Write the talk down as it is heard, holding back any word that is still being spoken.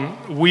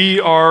We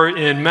are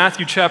in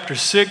Matthew chapter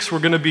 6. We're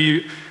going to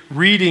be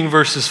reading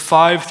verses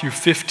 5 through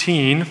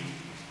 15.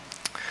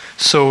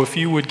 So if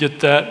you would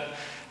get that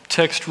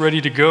text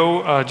ready to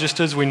go, just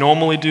as we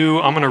normally do,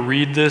 I'm going to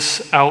read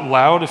this out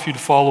loud if you'd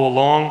follow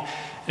along,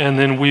 and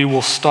then we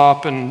will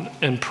stop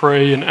and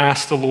pray and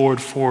ask the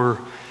Lord for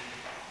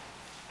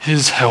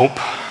his help.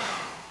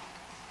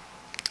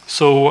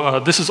 So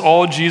this is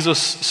all Jesus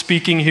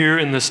speaking here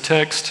in this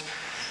text,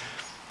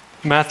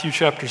 Matthew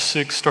chapter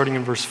 6, starting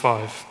in verse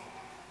 5.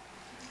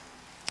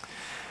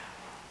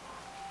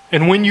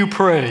 And when you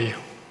pray,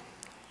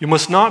 you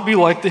must not be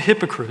like the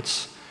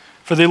hypocrites,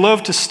 for they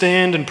love to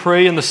stand and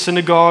pray in the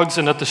synagogues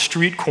and at the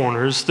street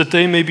corners, that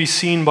they may be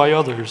seen by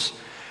others.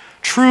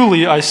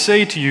 Truly, I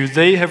say to you,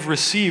 they have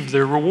received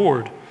their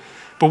reward.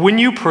 But when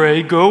you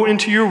pray, go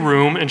into your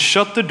room and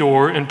shut the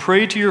door and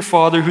pray to your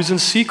Father who's in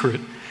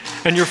secret,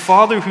 and your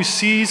Father who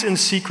sees in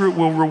secret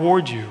will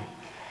reward you.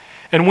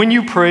 And when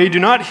you pray, do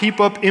not heap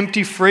up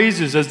empty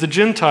phrases as the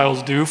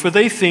Gentiles do, for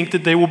they think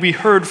that they will be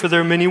heard for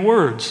their many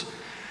words.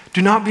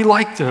 Do not be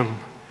like them,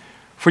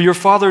 for your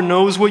Father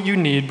knows what you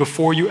need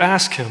before you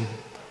ask him.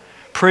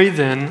 Pray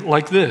then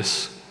like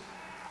this: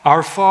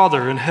 Our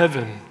Father in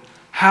heaven,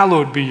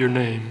 hallowed be your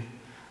name.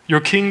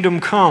 Your kingdom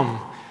come,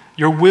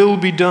 your will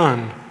be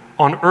done,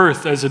 on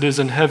earth as it is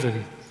in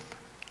heaven.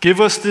 Give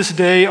us this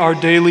day our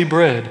daily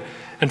bread,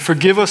 and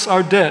forgive us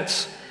our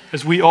debts,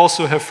 as we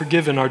also have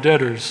forgiven our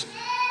debtors.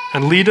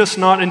 And lead us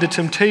not into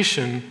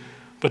temptation,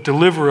 but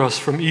deliver us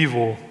from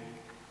evil.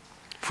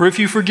 For if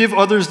you forgive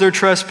others their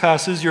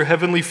trespasses, your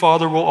heavenly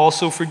Father will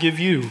also forgive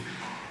you.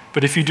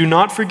 But if you do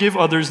not forgive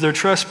others their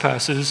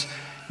trespasses,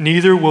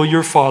 neither will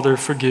your Father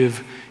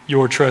forgive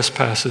your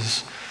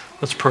trespasses.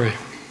 Let's pray.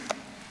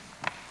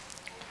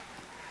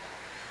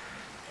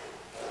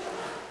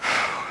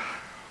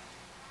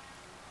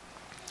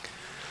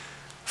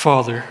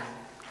 Father,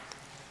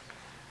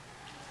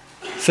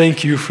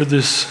 thank you for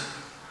this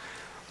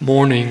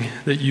morning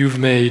that you've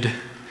made,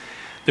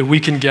 that we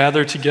can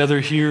gather together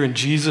here in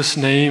Jesus'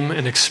 name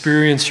and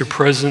experience your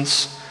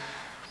presence,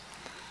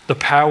 the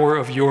power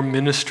of your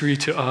ministry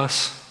to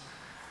us.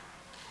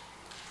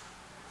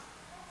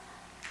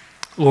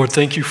 Lord,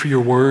 thank you for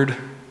your word,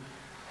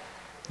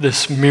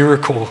 this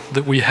miracle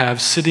that we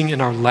have sitting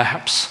in our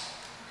laps,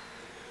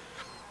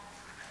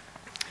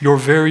 your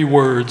very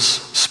words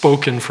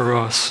spoken for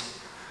us.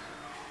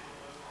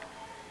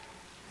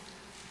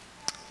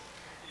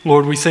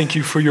 Lord, we thank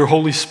you for your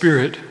Holy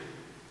Spirit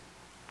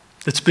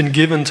that's been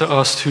given to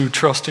us to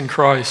trust in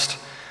Christ,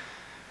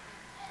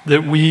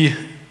 that we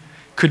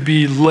could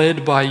be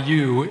led by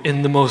you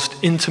in the most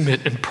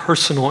intimate and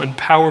personal and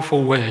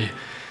powerful way,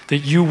 that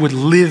you would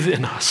live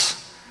in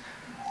us,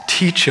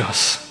 teach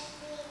us,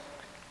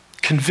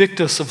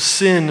 convict us of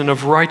sin and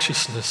of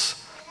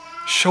righteousness,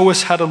 show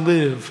us how to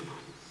live,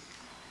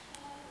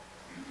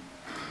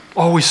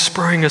 always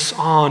spurring us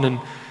on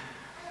and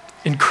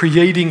in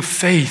creating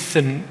faith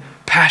and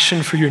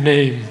passion for your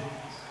name.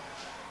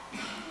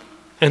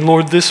 And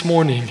Lord, this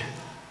morning,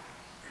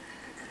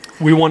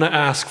 we want to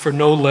ask for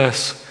no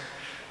less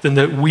than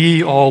that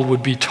we all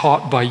would be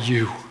taught by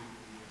you.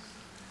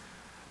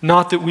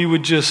 Not that we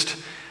would just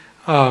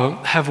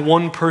have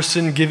one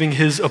person giving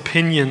his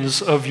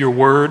opinions of your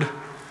word,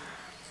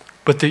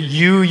 but that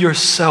you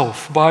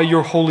yourself, by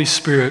your Holy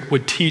Spirit,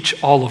 would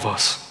teach all of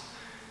us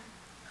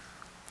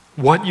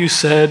what you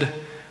said,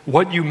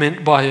 what you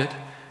meant by it,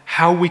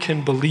 how we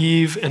can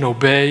believe and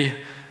obey,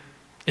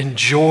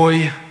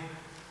 enjoy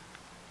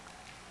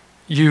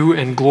you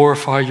and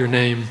glorify your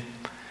name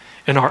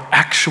in our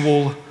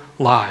actual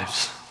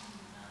lives.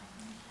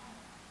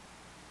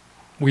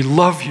 We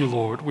love you,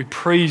 Lord. We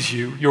praise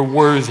you. You're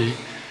worthy.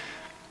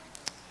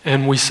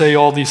 And we say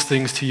all these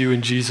things to you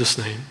in Jesus'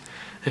 name.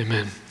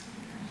 Amen.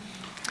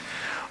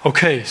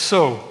 Okay,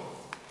 so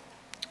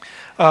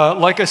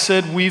like I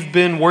said, we've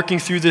been working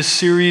through this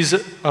series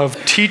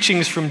of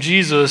teachings from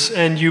Jesus,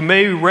 and you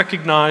may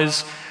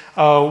recognize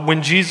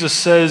when Jesus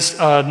says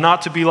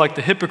not to be like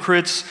the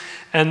hypocrites,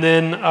 and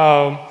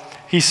then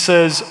he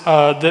says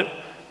that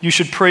you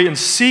should pray in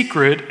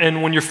secret,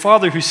 and when your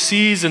Father who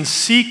sees in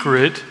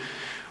secret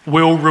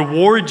will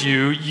reward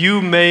you,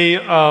 you may,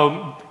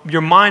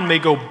 your mind may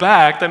go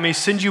back, that may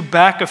send you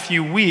back a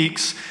few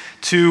weeks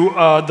to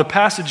the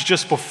passage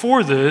just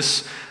before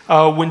this,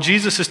 when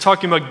Jesus is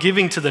talking about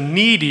giving to the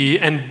needy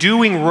and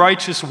doing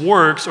righteous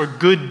works or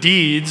good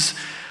deeds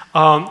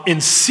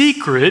in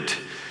secret,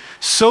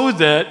 so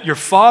that your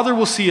Father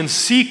will see in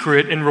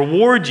secret and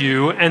reward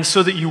you, and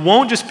so that you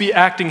won't just be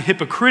acting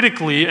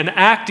hypocritically and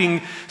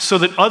acting so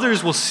that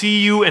others will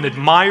see you and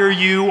admire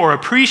you or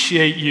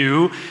appreciate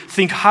you,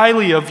 think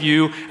highly of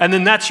you, and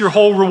then that's your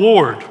whole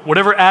reward.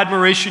 Whatever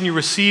admiration you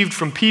received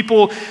from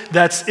people,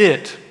 that's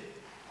it.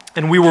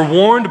 And we were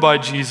warned by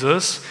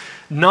Jesus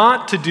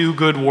not to do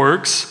good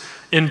works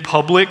in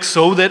public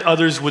so that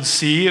others would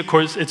see. Of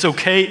course, it's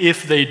okay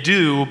if they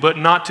do, but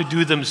not to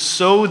do them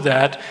so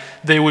that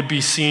they would be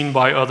seen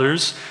by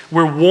others.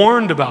 We're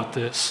warned about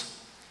this.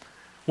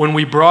 when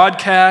we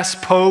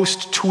broadcast,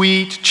 post,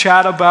 tweet,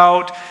 chat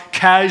about,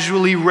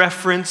 casually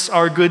reference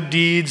our good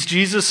deeds,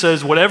 Jesus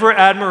says whatever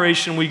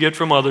admiration we get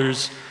from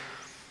others,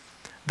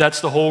 that's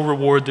the whole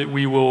reward that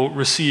we will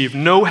receive.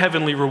 No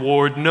heavenly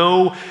reward,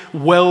 no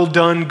well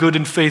done, good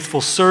and faithful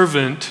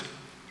servant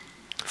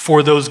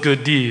for those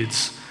good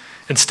deeds.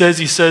 Instead,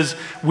 he says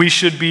we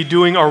should be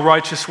doing our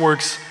righteous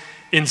works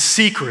in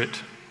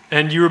secret.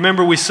 And you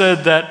remember we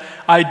said that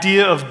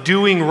idea of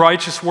doing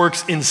righteous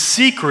works in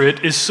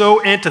secret is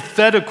so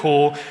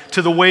antithetical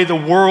to the way the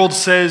world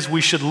says we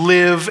should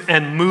live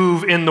and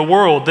move in the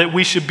world, that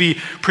we should be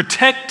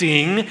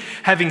protecting,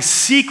 having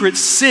secret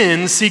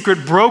sin,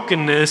 secret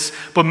brokenness,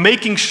 but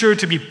making sure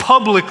to be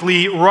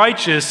publicly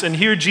righteous. And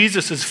here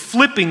Jesus is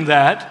flipping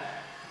that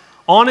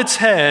on its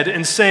head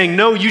and saying,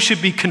 no, you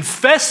should be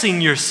confessing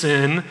your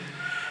sin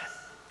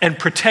and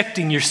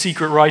protecting your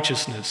secret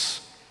righteousness.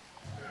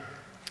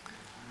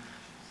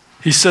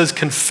 He says,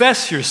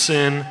 confess your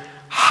sin,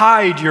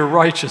 hide your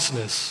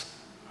righteousness.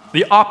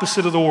 The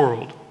opposite of the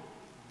world.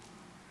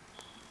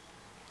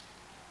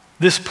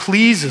 This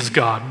pleases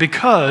God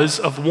because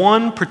of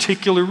one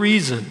particular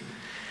reason.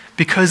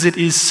 Because it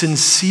is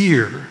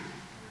sincere.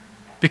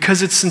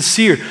 Because it's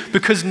sincere.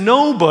 Because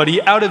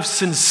nobody out of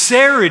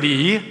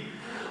sincerity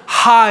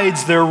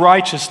hides their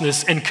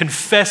righteousness and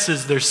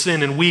confesses their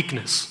sin and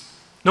weakness.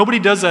 Nobody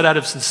does that out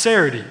of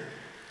sincerity.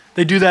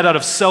 They do that out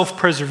of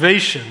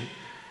self-preservation,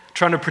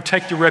 trying to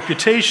protect your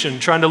reputation,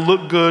 trying to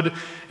look good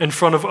in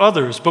front of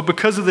others. But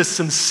because of the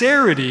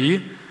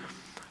sincerity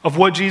of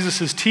what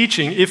Jesus is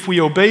teaching, if we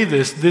obey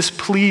this, this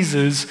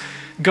pleases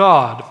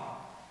God.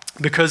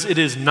 Because it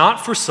is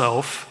not for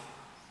self,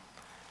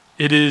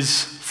 it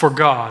is for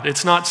God.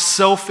 It's not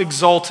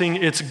self-exalting,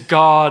 it's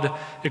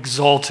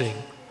God-exalting.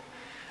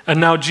 And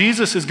now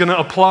Jesus is going to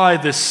apply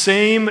this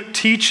same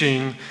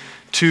teaching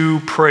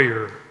to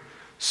prayer.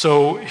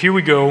 So here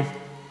we go.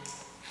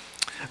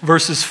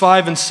 Verses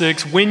 5 and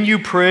 6, when you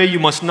pray, you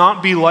must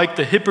not be like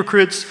the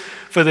hypocrites,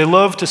 for they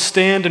love to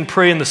stand and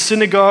pray in the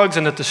synagogues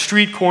and at the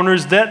street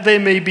corners, that they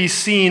may be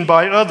seen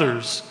by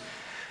others.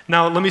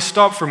 Now, let me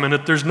stop for a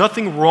minute. There's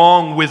nothing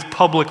wrong with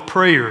public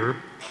prayer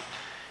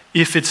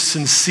if it's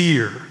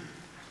sincere.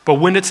 But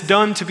when it's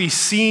done to be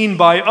seen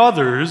by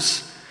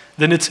others,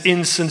 then it's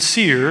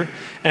insincere,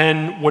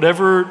 and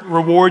whatever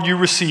reward you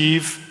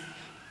receive,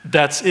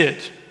 that's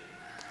it.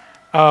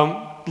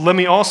 Let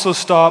me also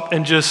stop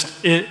and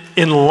just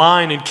in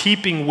line, in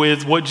keeping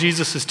with what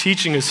Jesus is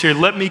teaching us here,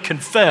 let me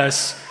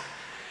confess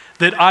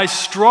that I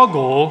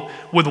struggle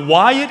with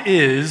why it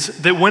is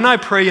that when I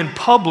pray in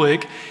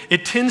public,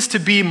 it tends to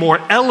be more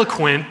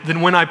eloquent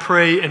than when I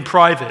pray in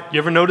private. You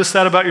ever notice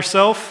that about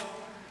yourself?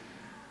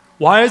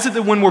 Why is it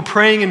that when we're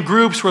praying in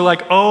groups, we're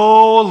like,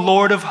 oh,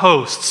 Lord of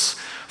hosts,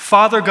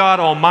 Father God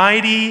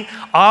Almighty,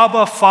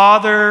 Abba,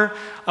 Father,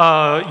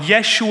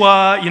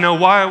 Yeshua,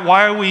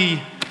 why are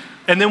we...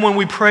 And then when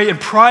we pray in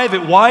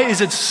private, why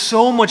is it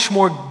so much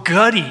more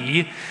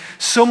gutty,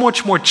 so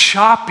much more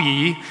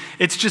choppy?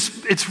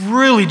 It's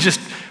really just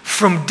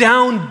from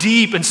down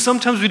deep, and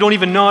sometimes we don't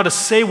even know how to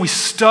say. We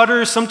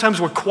stutter.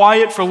 Sometimes we're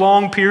quiet for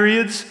long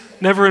periods,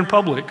 never in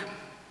public.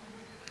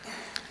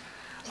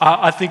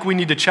 I think we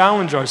need to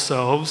challenge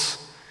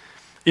ourselves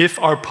if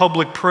our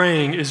public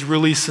praying is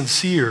really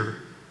sincere.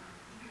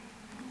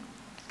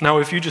 Now,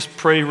 if you just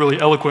pray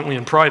really eloquently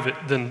in private,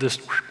 then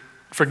just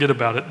forget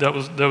about it. That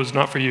was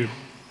not for you.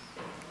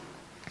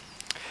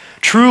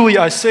 Truly,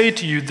 I say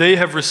to you, they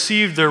have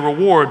received their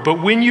reward.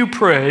 But when you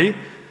pray,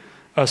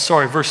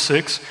 verse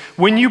 6,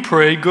 when you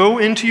pray, go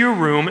into your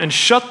room and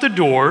shut the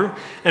door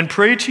and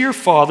pray to your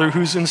Father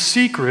who's in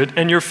secret,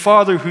 and your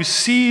Father who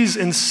sees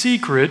in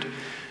secret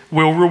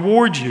will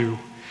reward you.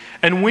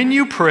 And when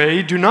you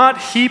pray, do not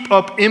heap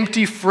up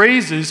empty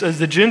phrases as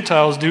the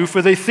Gentiles do,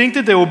 for they think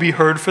that they will be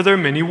heard for their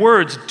many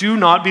words. Do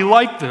not be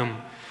like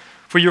them.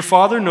 For your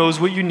Father knows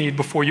what you need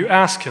before you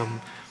ask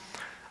him.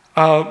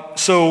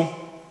 So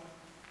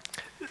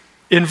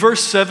in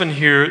verse 7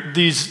 here,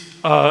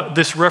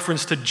 this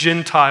reference to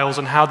Gentiles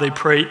and how they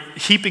pray,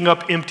 heaping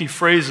up empty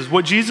phrases,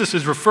 what Jesus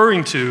is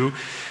referring to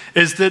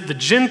is that the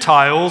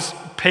Gentiles,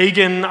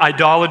 pagan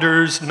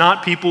idolaters,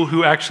 not people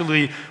who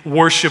actually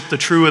worship the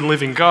true and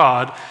living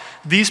God,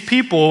 these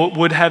people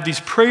would have these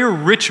prayer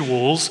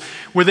rituals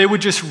where they would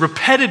just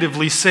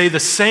repetitively say the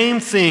same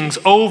things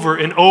over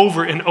and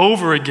over and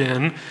over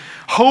again,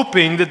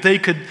 hoping that they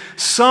could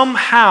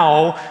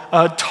somehow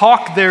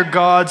talk their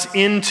gods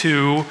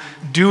into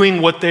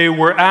doing what they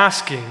were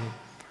asking.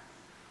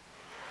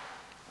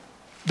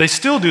 They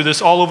still do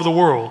this all over the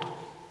world,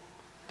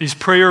 these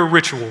prayer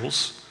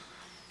rituals,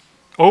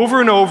 over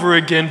and over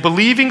again,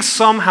 believing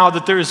somehow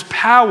that there is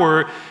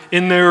power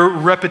in their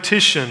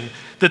repetition,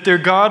 that their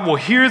God will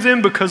hear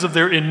them because of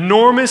their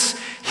enormous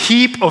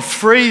heap of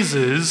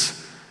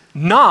phrases,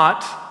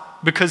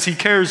 not because he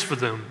cares for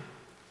them.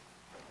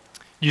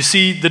 You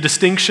see the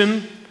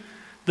distinction,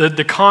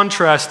 the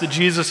contrast that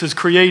Jesus is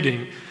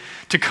creating.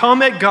 To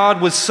come at God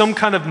with some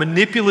kind of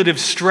manipulative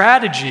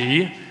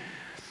strategy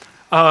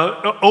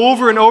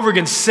over and over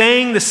again,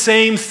 saying the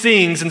same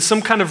things in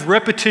some kind of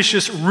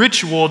repetitious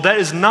ritual, that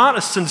is not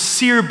a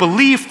sincere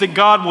belief that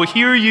God will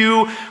hear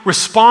you,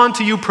 respond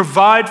to you,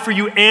 provide for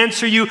you,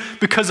 answer you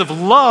because of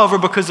love or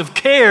because of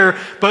care,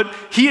 but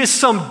he is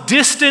some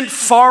distant,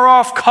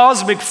 far-off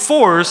cosmic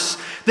force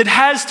that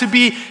has to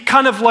be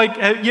kind of like,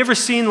 have you ever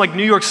seen like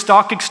New York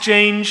Stock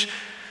Exchange?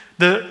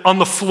 On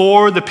the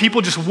floor, the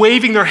people just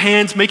waving their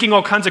hands, making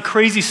all kinds of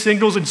crazy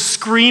signals and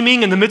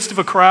screaming in the midst of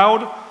a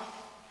crowd.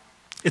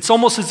 It's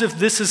almost as if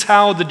this is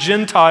how the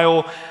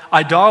Gentile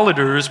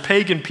idolaters,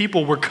 pagan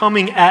people, were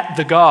coming at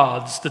the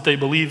gods that they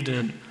believed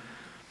in.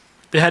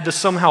 They had to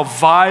somehow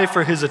vie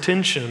for his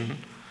attention.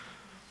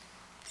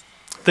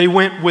 They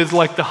went with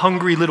like the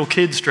hungry little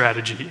kid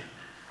strategy.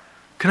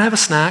 Can I have a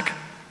snack?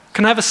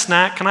 Can I have a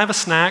snack? Can I have a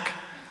snack?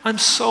 I'm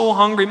so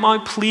hungry.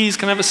 Mom, please,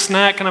 can I have a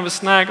snack? Can I have a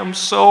snack? I'm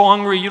so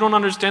hungry. You don't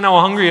understand how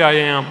hungry I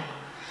am.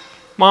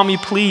 Mommy,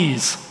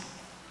 please.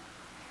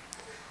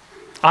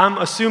 I'm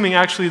assuming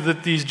actually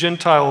that these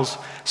Gentiles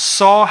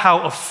saw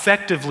how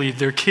effectively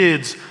their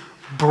kids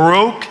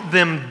broke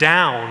them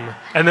down,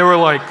 and they were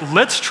like,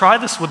 let's try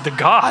this with the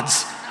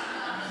gods.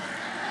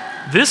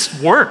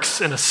 This works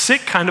in a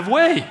sick kind of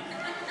way.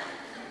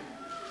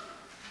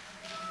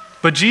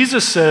 But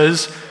Jesus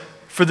says,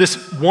 for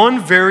this one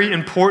very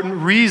important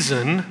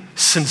reason,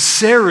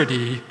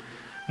 sincerity,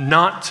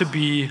 not to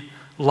be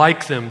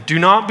like them. Do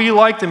not be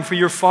like them, for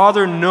your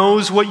Father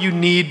knows what you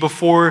need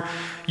before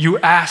you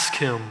ask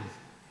him.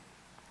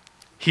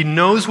 He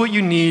knows what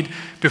you need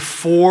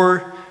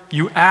before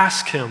you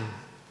ask him.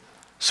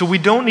 So we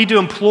don't need to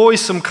employ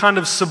some kind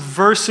of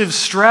subversive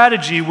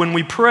strategy when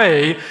we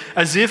pray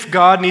as if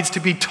God needs to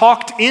be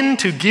talked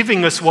into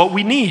giving us what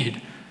we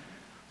need.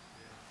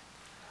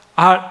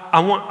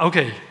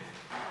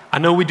 I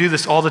know we do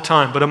this all the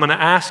time, but I'm going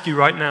to ask you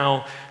right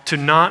now to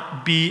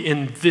not be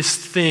in this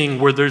thing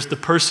where there's the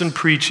person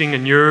preaching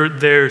and you're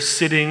there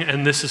sitting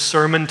and this is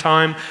sermon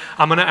time.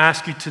 I'm going to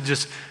ask you to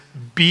just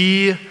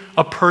be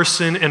a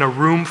person in a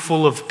room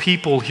full of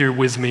people here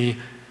with me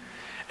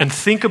and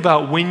think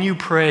about when you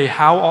pray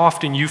how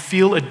often you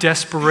feel a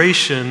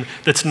desperation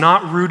that's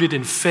not rooted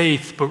in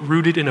faith but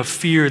rooted in a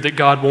fear that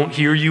God won't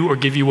hear you or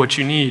give you what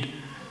you need.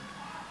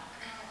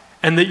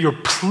 And that you're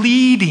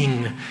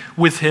pleading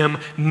with him,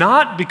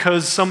 not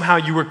because somehow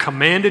you were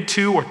commanded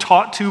to or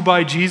taught to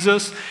by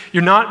Jesus.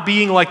 You're not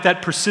being like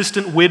that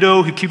persistent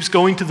widow who keeps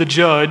going to the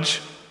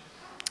judge,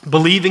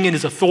 believing in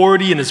his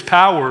authority and his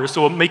power,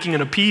 so making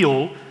an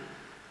appeal.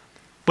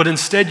 But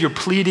instead, you're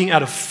pleading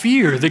out of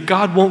fear that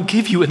God won't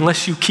give you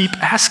unless you keep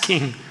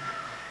asking.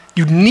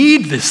 You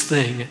need this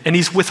thing, and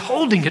he's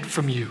withholding it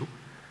from you.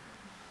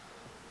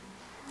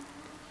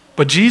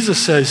 But Jesus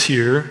says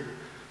here,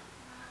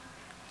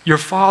 your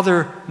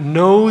Father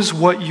knows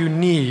what you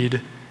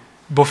need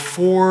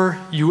before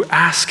you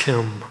ask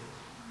him.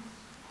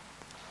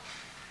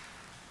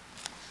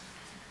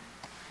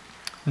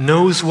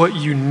 Knows what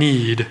you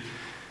need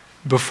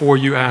before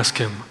you ask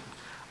him.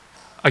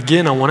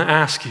 Again, I want to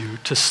ask you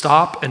to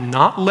stop and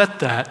not let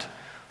that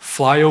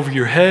fly over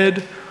your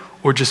head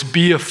or just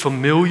be a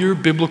familiar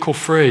biblical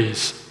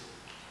phrase.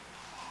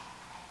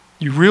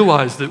 You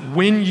realize that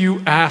when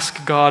you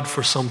ask God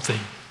for something,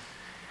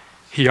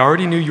 he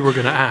already knew you were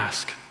going to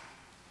ask.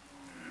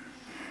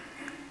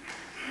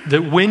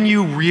 That when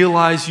you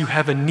realize you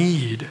have a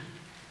need,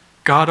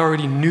 God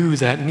already knew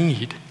that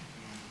need.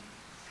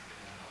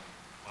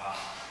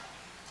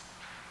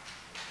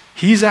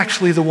 He's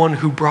actually the one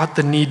who brought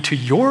the need to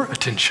your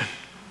attention.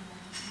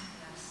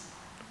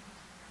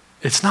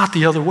 It's not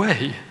the other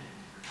way.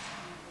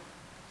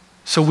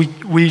 So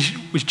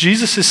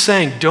Jesus is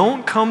saying,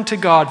 don't come to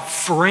God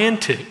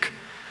frantic,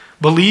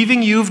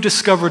 believing you've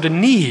discovered a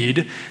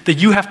need that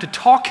you have to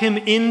talk him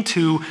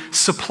into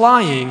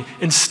supplying.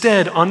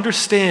 Instead,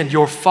 understand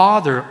your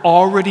Father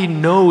already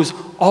knows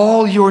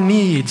all your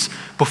needs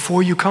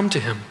before you come to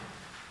him.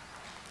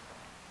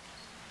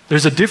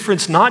 There's a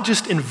difference not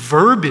just in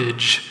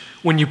verbiage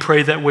when you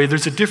pray that way,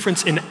 there's a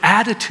difference in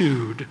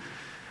attitude,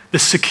 the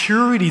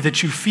security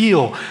that you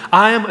feel.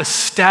 I am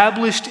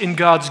established in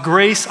God's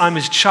grace. I'm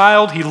his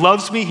child. He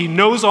loves me. He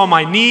knows all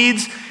my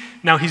needs.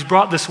 Now he's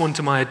brought this one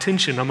to my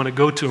attention. I'm going to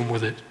go to him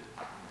with it.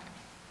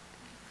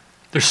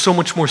 There's so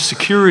much more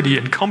security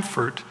and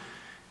comfort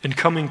in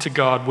coming to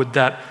God with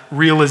that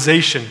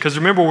realization. Because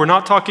remember, we're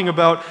not talking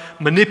about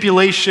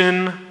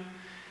manipulation.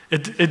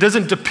 It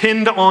doesn't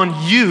depend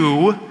on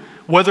you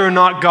whether or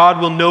not God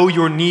will know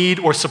your need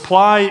or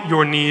supply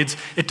your needs.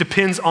 It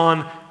depends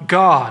on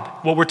God.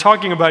 What we're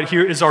talking about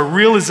here is our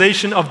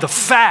realization of the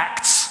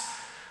facts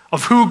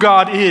of who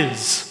God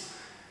is.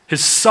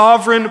 His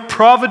sovereign,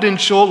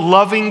 providential,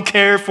 loving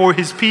care for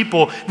his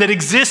people that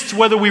exists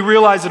whether we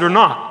realize it or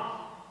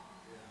not.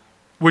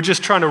 We're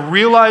just trying to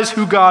realize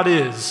who God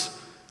is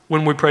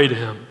when we pray to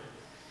him.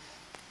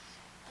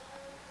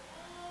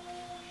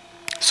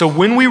 So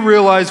when we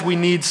realize we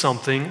need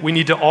something, we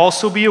need to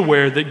also be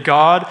aware that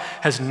God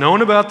has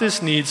known about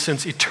this need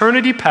since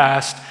eternity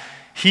past.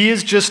 He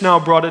has just now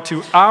brought it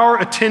to our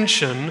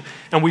attention,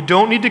 and we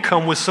don't need to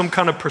come with some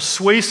kind of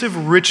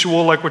persuasive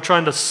ritual like we're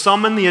trying to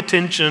summon the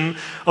attention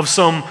of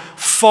some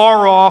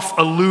far-off,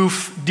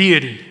 aloof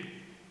deity.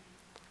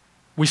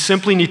 We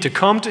simply need to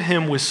come to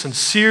him with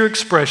sincere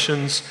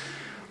expressions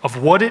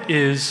of what it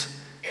is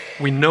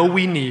we know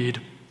we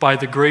need by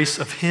the grace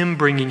of him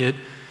bringing it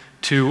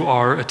to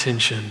our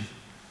attention.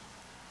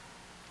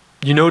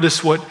 You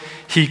notice what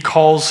he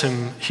calls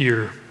him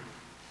here.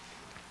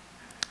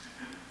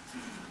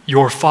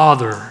 Your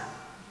Father.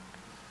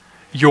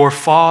 Your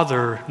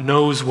Father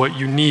knows what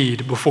you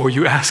need before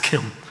you ask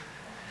him.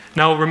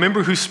 Now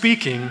remember who's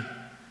speaking?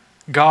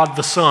 God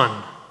the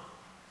Son.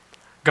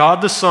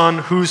 God the Son,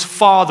 whose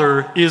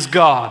Father is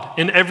God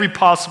in every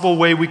possible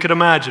way we could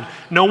imagine.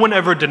 No one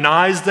ever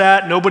denies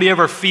that. Nobody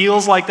ever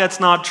feels like that's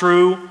not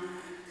true.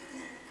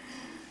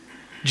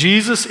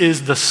 Jesus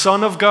is the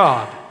Son of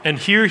God. And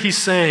here he's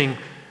saying,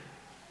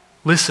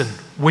 listen,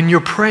 when you're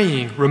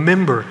praying,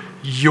 remember,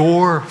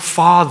 your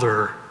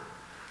Father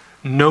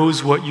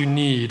knows what you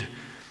need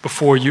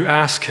before you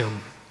ask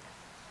him.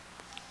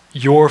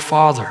 Your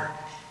Father.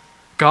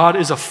 God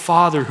is a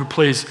Father who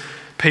pays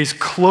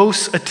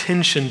close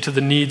attention to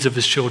the needs of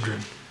his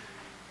children.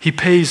 He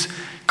pays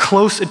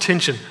close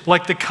attention,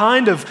 like the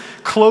kind of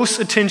close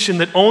attention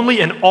that only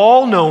an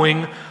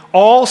all-knowing,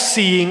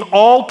 all-seeing,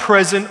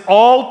 all-present,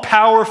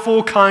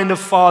 all-powerful kind of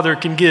Father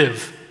can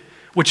give,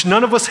 which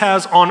none of us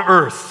has on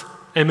earth.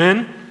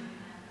 Amen?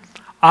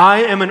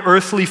 I am an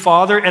earthly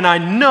father, and I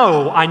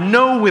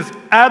know with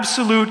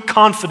absolute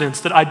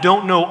confidence that I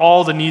don't know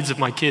all the needs of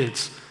my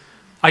kids.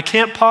 I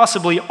can't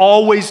possibly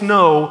always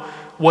know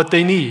what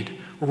they need.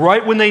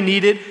 Right when they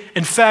need it,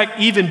 in fact,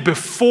 even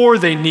before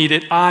they need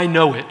it, I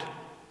know it.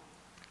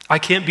 I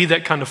can't be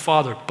that kind of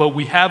father, but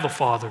we have a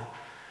Father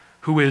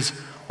who is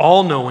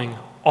all-knowing,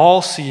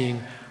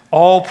 all-seeing,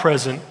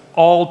 all-present,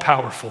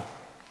 all-powerful,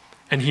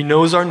 and he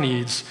knows our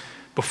needs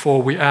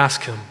before we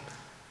ask him.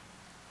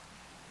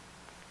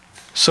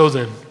 So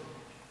then,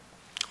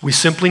 we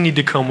simply need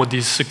to come with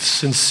these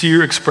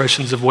sincere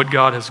expressions of what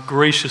God has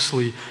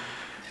graciously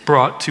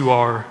brought to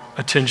our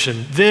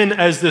attention. Then,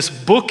 as this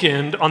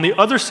bookend, on the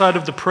other side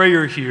of the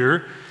prayer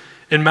here,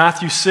 in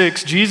Matthew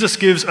 6, Jesus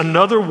gives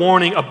another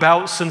warning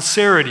about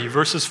sincerity,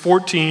 verses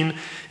 14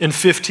 and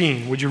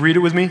 15. Would you read it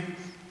with me?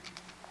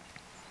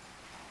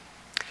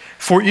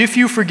 For if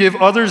you forgive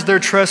others their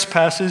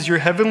trespasses, your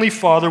heavenly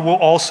Father will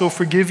also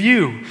forgive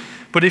you.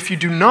 But if you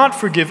do not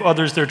forgive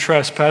others their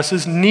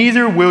trespasses,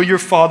 neither will your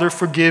Father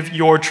forgive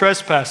your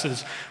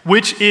trespasses,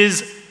 which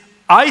is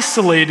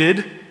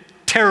isolated,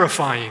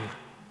 terrifying,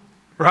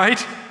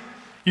 right?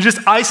 You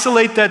just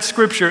isolate that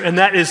scripture, and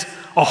that is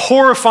a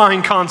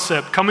horrifying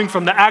concept coming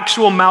from the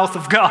actual mouth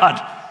of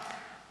God.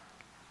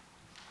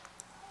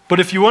 But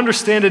if you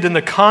understand it in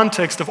the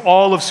context of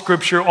all of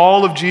Scripture,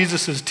 all of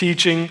Jesus'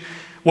 teaching,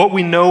 what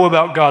we know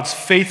about God's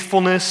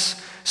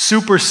faithfulness,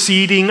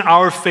 superseding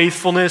our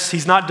faithfulness.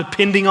 He's not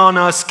depending on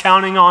us,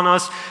 counting on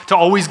us to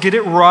always get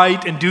it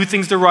right and do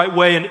things the right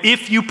way. And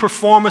if you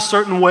perform a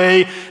certain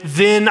way,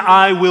 then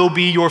I will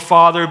be your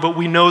Father. But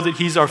we know that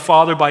he's our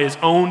Father by his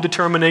own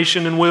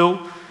determination and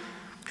will,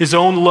 his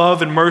own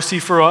love and mercy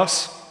for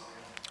us,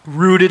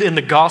 rooted in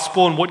the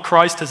gospel and what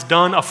Christ has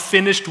done, a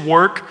finished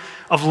work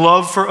of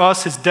love for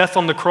us, his death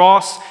on the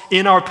cross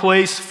in our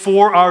place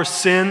for our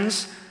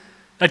sins.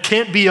 That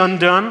can't be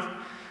undone.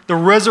 The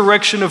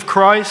resurrection of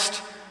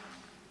Christ,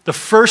 the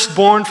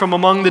firstborn from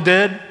among the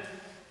dead.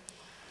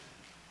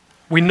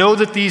 We know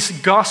that these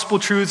gospel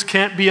truths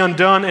can't be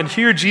undone. And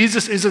here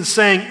Jesus isn't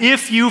saying,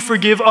 if you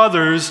forgive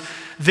others,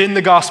 then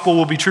the gospel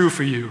will be true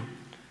for you.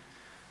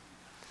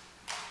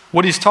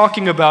 What he's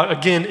talking about,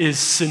 again, is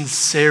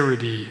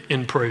sincerity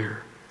in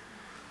prayer.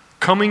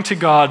 Coming to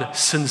God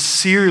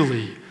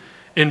sincerely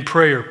in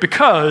prayer.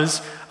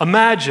 Because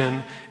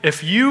imagine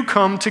if you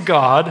come to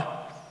God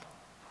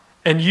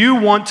and you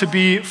want to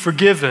be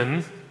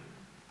forgiven,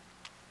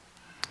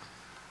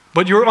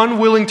 but you're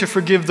unwilling to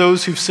forgive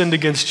those who've sinned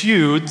against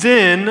you,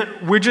 then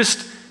we're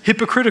just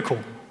hypocritical,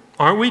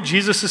 aren't we?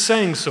 Jesus is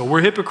saying so.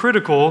 We're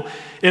hypocritical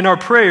in our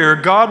prayer.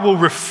 God will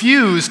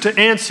refuse to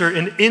answer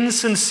an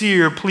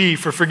insincere plea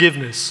for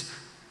forgiveness.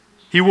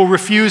 He will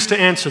refuse to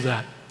answer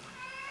that.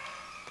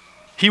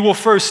 He will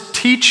first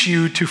teach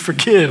you to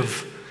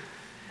forgive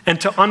and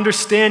to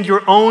understand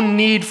your own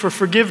need for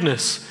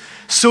forgiveness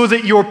so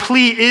that your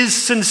plea is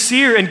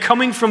sincere and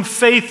coming from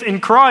faith in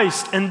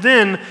Christ. And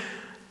then,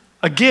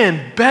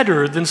 again,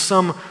 better than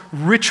some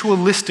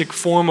ritualistic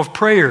form of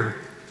prayer.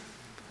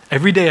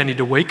 Every day I need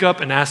to wake up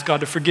and ask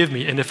God to forgive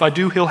me. And if I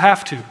do, he'll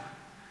have to.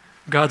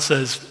 God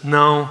says,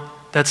 no,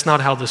 that's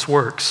not how this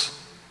works.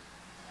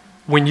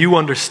 When you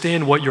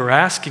understand what you're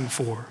asking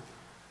for,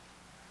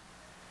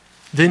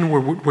 then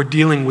we're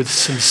dealing with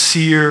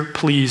sincere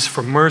pleas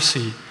for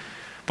mercy.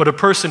 But a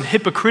person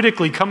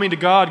hypocritically coming to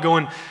God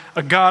going,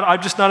 God,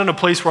 I'm just not in a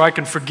place where I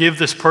can forgive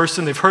this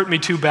person. They've hurt me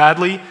too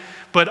badly.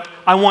 But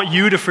I want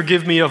you to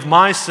forgive me of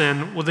my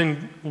sin. Well,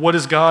 then what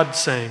is God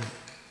saying?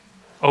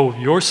 Oh,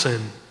 your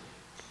sin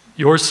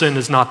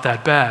is not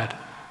that bad.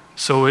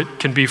 so it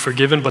can be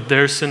forgiven, but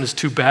their sin is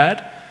too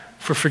bad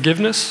for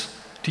forgiveness?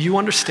 Do you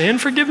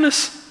understand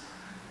forgiveness?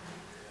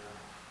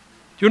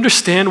 Do you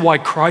understand why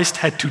Christ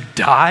had to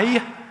die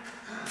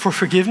for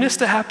forgiveness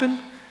to happen?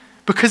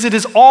 Because it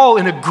is all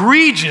an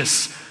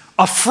egregious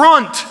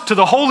affront to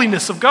the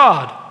holiness of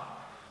God.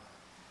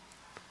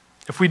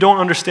 If we don't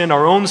understand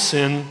our own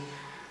sin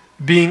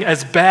being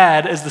as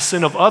bad as the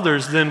sin of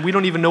others, then we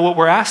don't even know what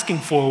we're asking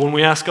for when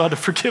we ask God to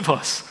forgive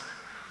us.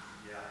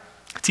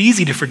 It's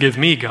easy to forgive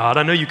me, God.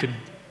 I know you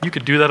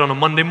could do that on a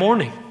Monday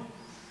morning.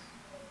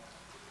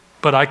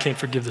 But I can't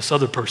forgive this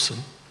other person.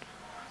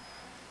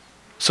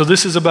 So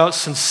this is about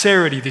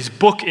sincerity, these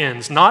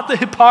bookends, not the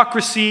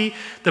hypocrisy,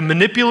 the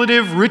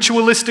manipulative,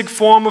 ritualistic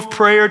form of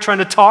prayer, trying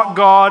to talk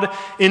God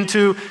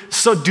into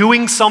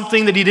doing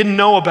something that he didn't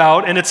know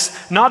about. And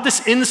it's not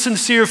this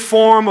insincere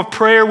form of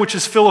prayer which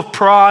is full of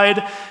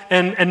pride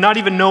and not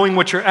even knowing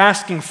what you're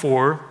asking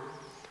for.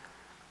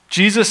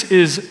 Jesus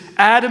is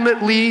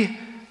adamantly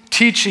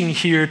teaching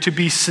here to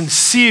be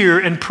sincere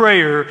in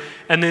prayer.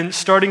 And then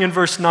starting in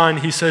verse 9,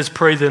 he says,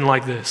 pray then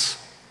like this.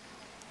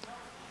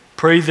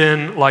 Pray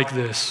then like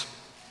this.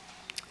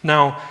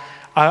 Now,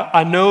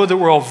 I know that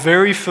we're all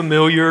very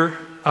familiar.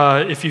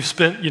 If you've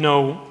spent,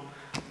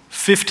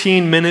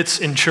 15 minutes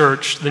in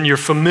church, then you're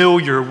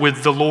familiar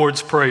with the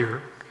Lord's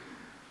Prayer.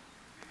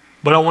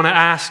 But I want to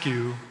ask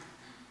you,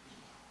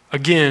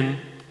 again,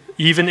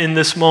 even in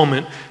this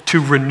moment, to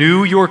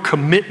renew your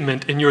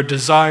commitment and your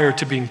desire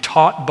to being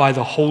taught by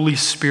the Holy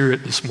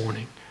Spirit this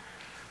morning.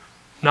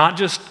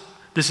 This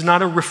is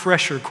not a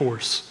refresher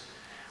course.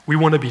 We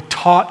want to be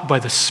taught by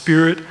the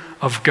Spirit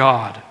of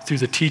God through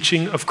the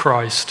teaching of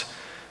Christ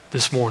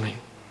this morning.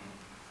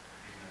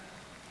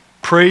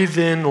 Pray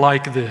then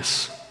like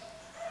this: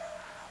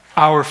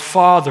 Our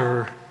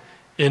Father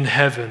in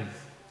heaven.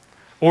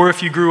 Or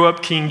if you grew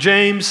up King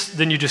James,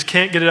 then you just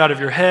can't get it out of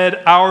your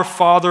head. Our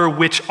Father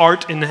which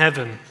art in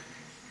heaven.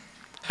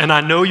 And I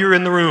know you're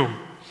in the room.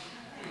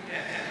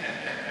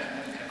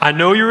 I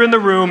know you're in the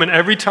room, and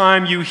every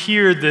time you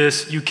hear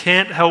this, you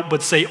can't help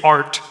but say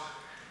art.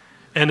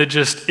 And it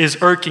just is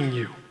irking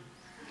you.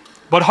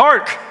 But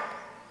hark,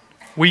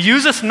 we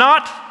useth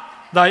not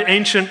thy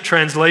ancient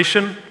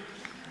translation.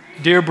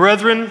 Dear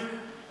brethren,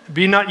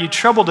 be not ye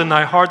troubled in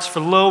thy hearts, for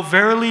lo,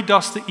 verily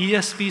doth the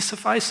ESV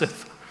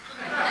sufficeth.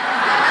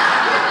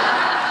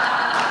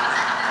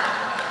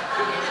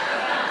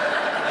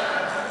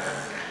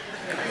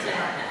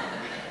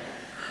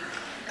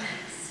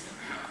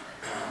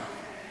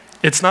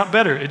 It's not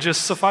better, it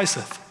just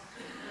sufficeth.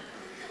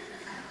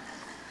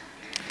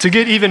 To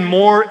get even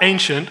more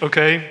ancient,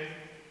 okay,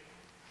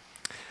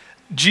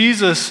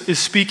 Jesus is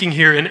speaking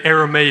here in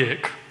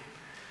Aramaic.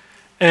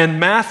 And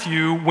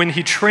Matthew, when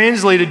he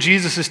translated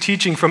Jesus'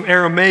 teaching from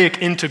Aramaic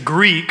into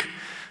Greek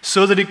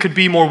so that it could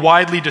be more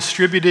widely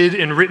distributed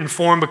in written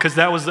form, because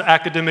that was the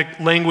academic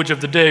language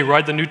of the day,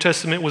 right? The New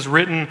Testament was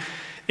written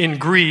in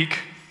Greek.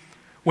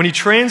 When he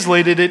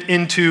translated it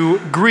into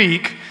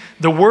Greek,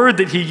 the word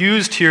that he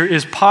used here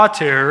is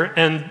pater,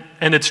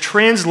 and it's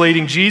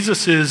translating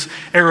Jesus'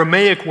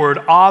 Aramaic word,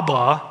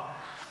 Abba.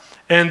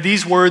 And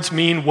these words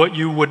mean what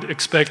you would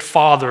expect,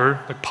 father.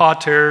 Like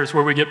pater is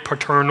where we get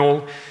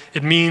paternal.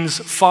 It means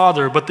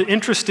father. But the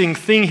interesting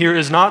thing here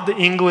is not the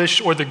English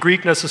or the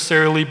Greek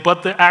necessarily,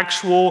 but the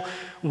actual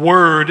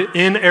word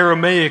in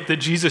Aramaic that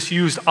Jesus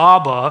used,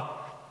 Abba.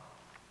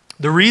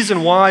 The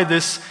reason why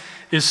this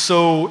is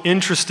so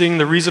interesting,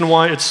 the reason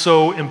why it's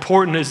so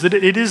important is that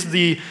it is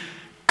the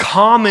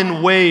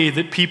common way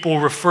that people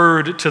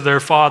referred to their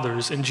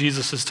fathers in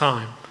Jesus'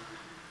 time.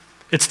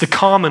 It's the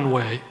common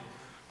way.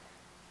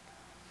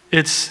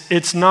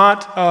 It's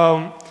not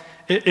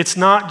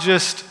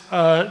just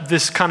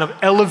this kind of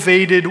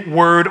elevated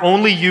word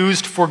only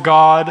used for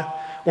God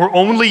or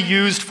only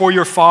used for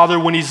your father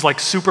when he's like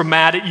super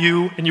mad at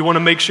you and you want to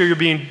make sure you're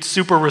being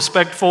super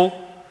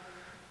respectful.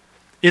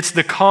 It's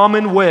the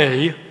common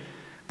way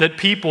that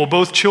people,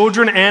 both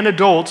children and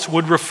adults,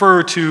 would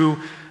refer to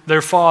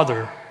their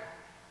father.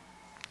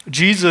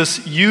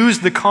 Jesus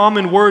used the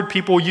common word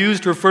people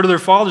use to refer to their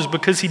fathers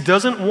because he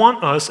doesn't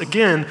want us,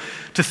 again,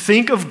 to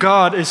think of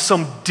God as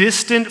some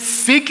distant,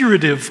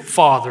 figurative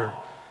father,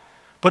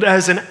 but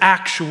as an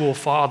actual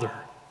father,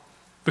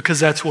 because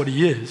that's what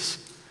he is.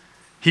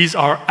 He's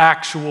our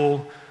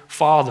actual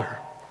father.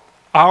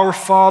 Our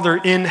Father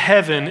in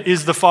heaven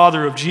is the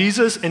Father of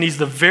Jesus, and he's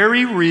the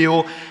very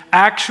real,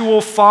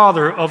 actual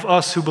Father of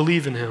us who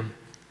believe in him.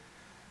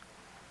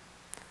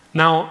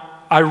 Now,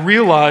 I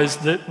realize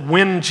that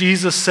when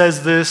Jesus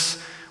says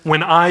this,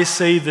 when I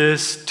say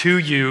this to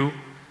you,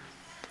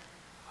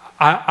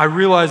 I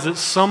realize that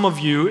some of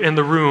you in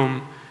the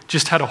room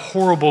just had a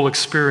horrible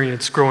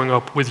experience growing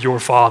up with your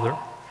father.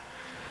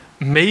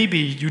 Maybe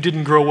you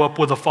didn't grow up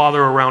with a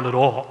father around at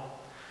all.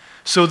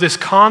 So this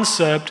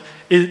concept,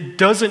 it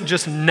doesn't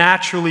just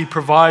naturally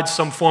provide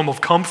some form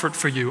of comfort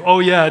for you. Oh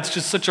yeah, it's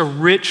just such a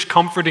rich,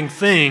 comforting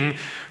thing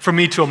for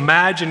me to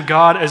imagine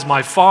God as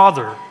my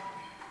father.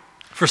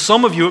 For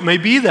some of you, it may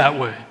be that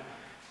way.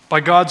 By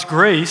God's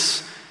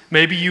grace,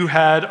 Maybe you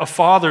had a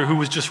father who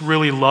was just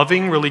really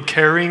loving, really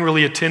caring,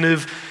 really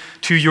attentive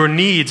to your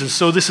needs. And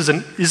so this is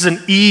an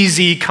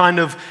easy kind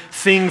of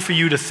thing for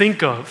you to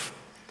think of.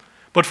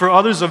 But for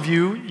others of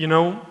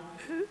you,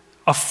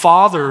 a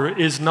father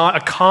is not a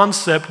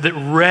concept that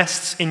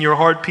rests in your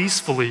heart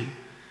peacefully.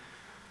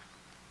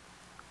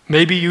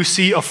 Maybe you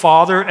see a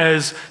father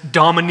as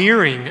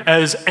domineering,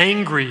 as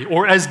angry,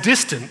 or as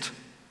distant,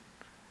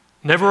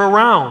 never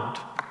around,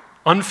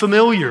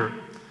 unfamiliar,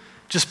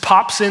 just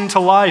pops into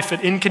life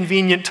at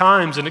inconvenient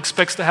times and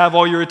expects to have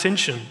all your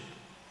attention.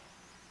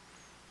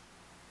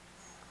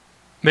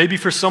 Maybe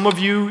for some of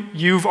you,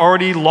 you've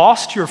already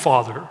lost your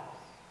father.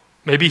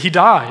 Maybe he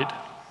died.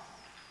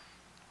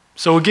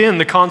 So again,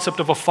 the concept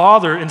of a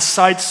father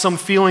incites some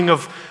feeling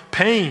of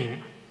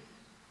pain.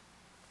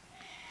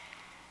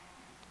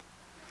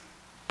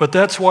 But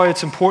that's why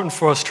it's important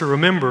for us to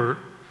remember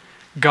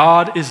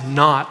God is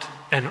not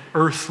an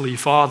earthly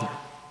father.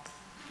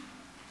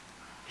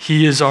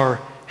 He is our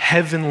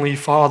heavenly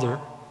Father.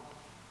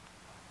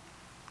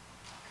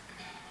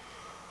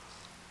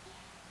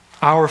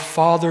 Our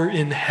Father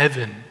in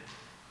heaven.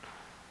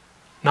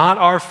 Not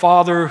our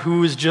Father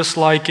who is just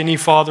like any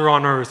father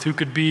on earth, who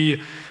could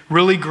be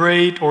really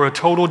great or a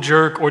total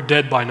jerk or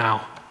dead by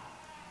now.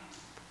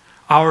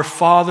 Our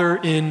Father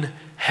in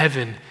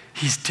heaven,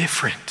 He's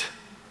different.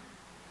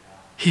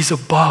 He's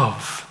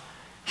above.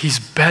 He's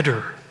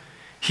better.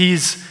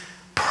 He's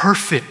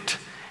perfect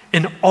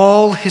in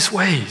all His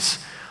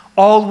ways.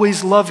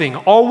 Always loving,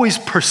 always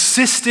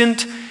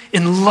persistent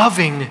in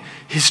loving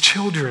His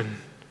children.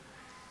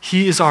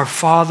 He is our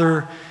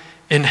Father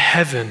in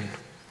heaven.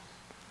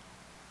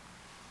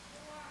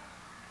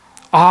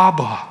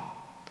 Abba.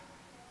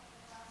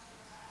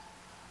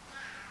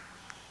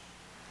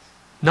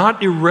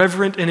 Not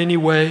irreverent in any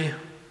way,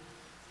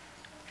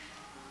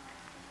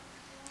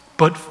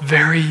 but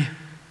very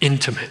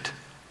intimate,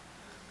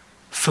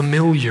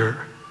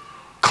 familiar,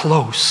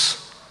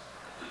 close.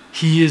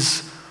 He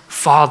is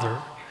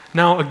Father.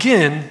 Now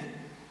again,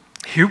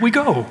 here we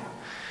go.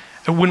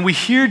 And when we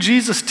hear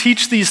Jesus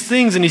teach these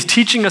things, and He's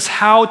teaching us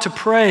how to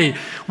pray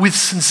with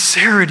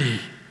sincerity,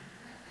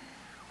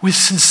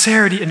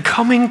 and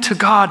coming to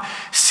God,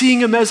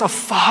 seeing Him as a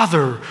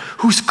Father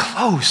who's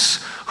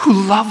close, who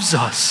loves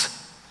us,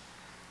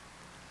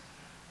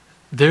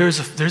 there's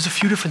a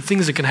few different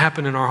things that can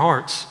happen in our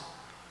hearts.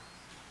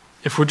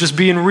 If we're just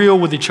being real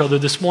with each other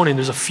this morning,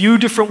 there's a few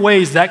different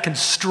ways that can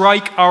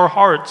strike our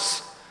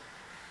hearts.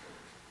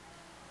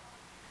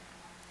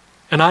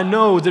 And I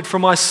know that for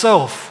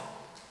myself,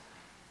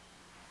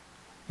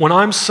 when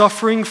I'm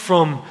suffering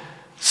from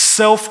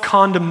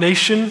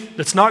self-condemnation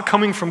that's not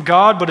coming from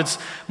God, but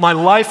my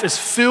life is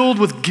filled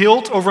with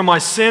guilt over my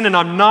sin, and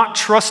I'm not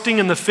trusting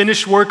in the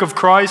finished work of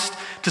Christ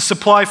to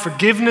supply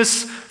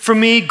forgiveness for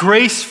me,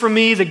 grace for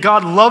me, that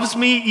God loves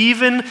me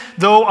even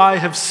though I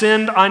have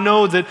sinned. I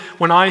know that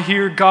when I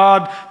hear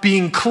God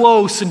being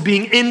close and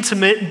being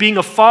intimate and being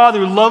a Father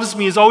who loves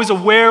me, is always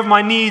aware of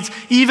my needs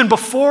even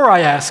before I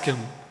ask Him.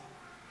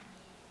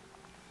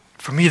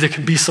 For me, there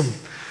can be some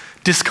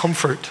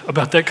discomfort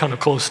about that kind of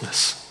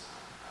closeness.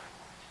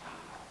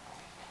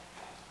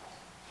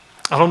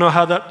 I don't know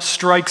how that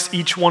strikes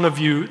each one of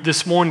you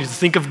this morning, to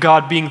think of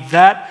God being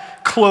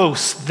that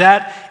close,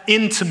 that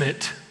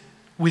intimate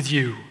with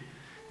you,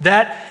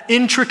 that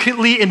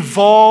intricately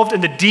involved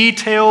in the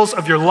details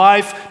of your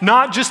life,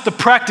 not just the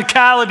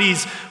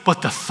practicalities,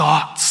 but the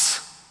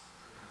thoughts,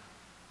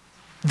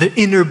 the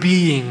inner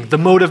being, the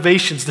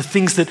motivations, the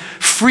things that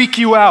freak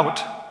you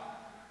out,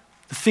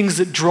 the things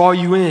that draw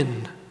you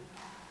in,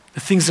 the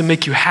things that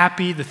make you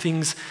happy, the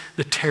things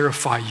that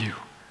terrify you.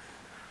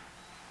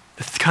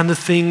 The kind of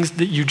things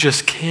that you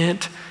just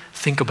can't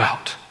think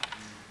about.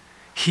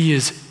 He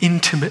is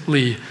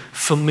intimately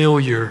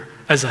familiar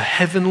as a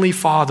heavenly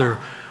Father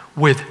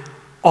with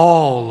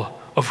all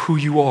of who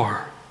you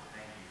are.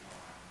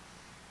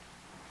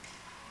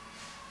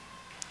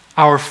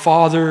 Our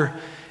Father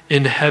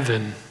in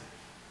heaven,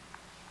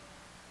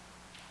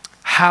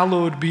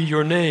 hallowed be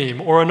your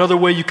name. Or another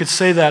way you could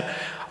say that,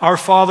 our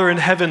Father in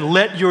heaven,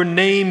 let your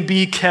name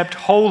be kept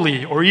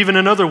holy. Or even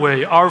another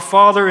way, our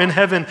Father in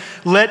heaven,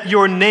 let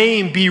your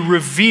name be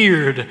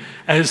revered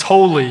as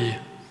holy.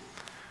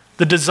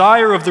 The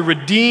desire of the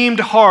redeemed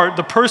heart,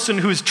 the person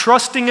who's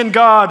trusting in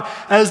God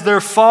as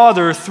their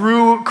Father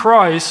through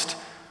Christ,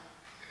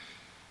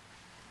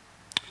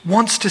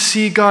 wants to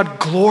see God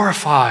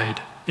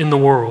glorified in the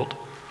world.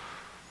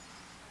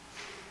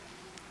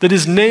 That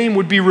His name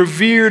would be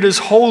revered as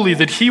holy,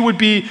 that He would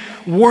be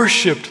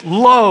worshiped,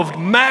 loved,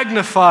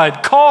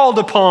 magnified, called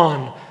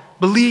upon,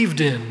 believed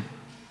in.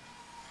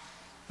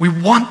 We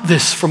want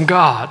this from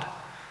God.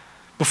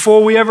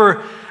 Before we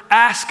ever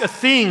ask a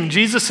thing,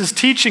 Jesus is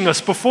teaching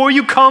us, before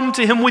you come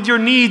to Him with your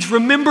needs,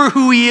 remember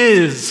who He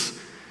is.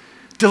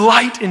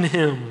 Delight in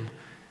Him.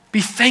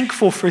 Be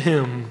thankful for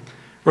Him.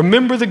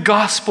 Remember the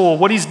gospel,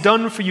 what He's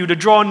done for you, to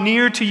draw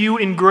near to you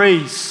in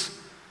grace.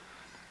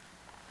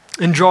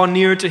 And draw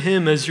near to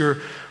Him as your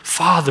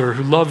Father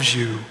who loves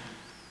you.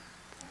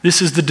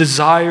 This is the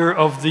desire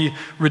of the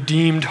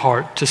redeemed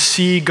heart, to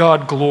see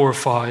God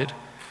glorified.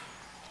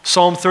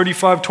 Psalm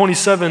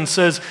 35:27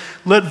 says,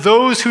 "Let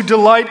those who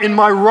delight in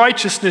my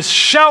righteousness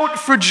shout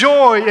for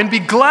joy and be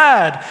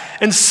glad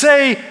and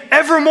say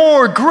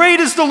evermore, great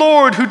is the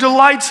Lord who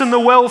delights in the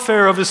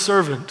welfare of his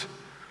servant."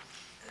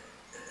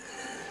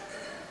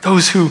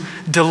 Those who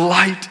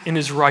delight in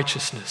his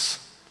righteousness.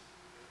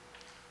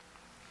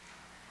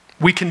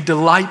 We can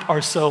delight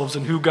ourselves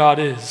in who God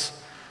is.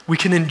 We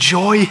can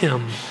enjoy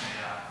him.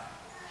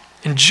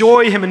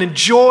 Enjoy him and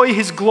enjoy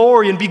his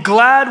glory and be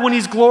glad when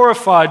he's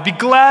glorified. Be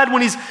glad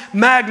when he's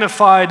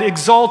magnified,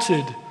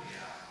 exalted.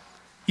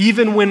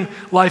 Even when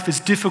life is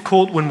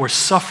difficult, when we're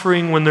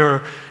suffering, when there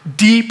are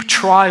deep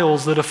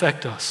trials that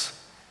affect us,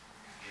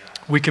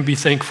 we can be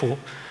thankful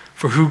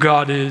for who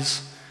God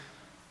is.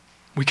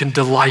 We can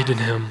delight in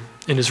him,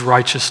 in his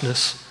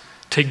righteousness.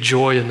 Take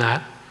joy in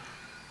that.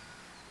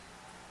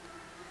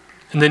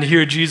 And then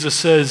here Jesus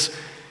says,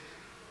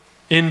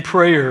 in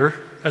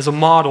prayer, as a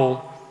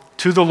model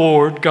to the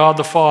Lord, God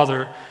the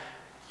Father,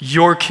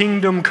 your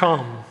kingdom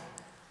come,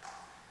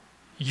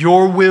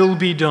 your will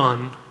be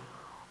done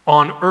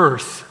on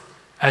earth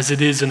as it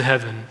is in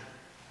heaven.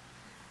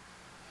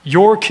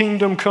 Your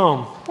kingdom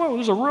come. Whoa,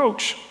 there's a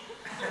roach.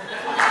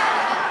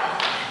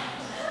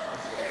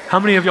 How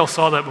many of y'all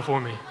saw that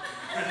before me?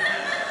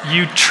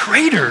 You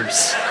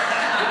traitors.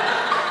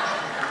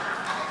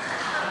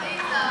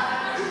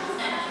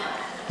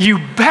 You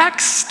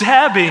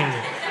backstabbing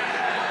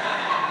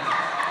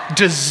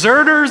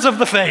deserters of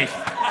the faith.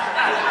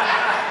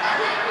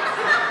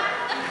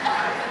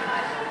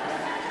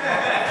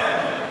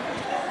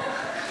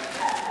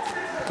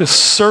 The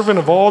servant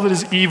of all that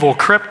is evil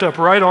crept up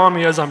right on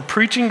me as I'm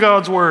preaching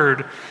God's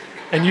word,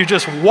 and you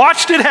just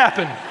watched it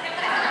happen.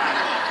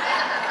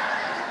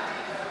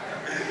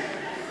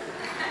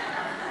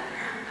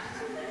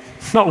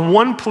 Not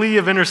one plea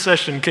of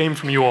intercession came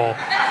from you all.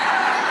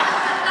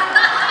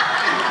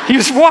 He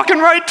was walking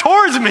right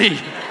towards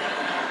me.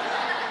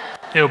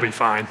 He'll be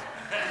fine.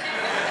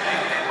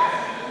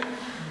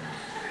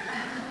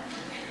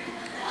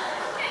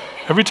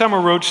 Every time a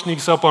roach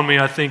sneaks up on me,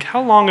 I think,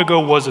 how long ago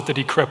was it that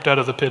he crept out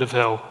of the pit of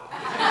hell?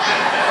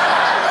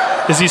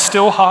 Is he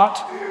still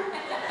hot?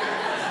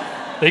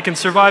 They can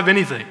survive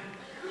anything.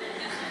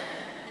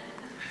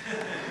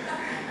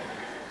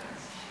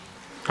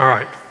 All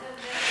right.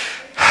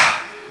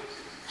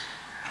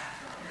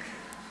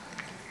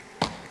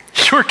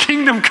 Your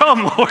kingdom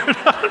come, Lord.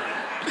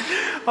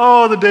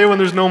 Oh, the day when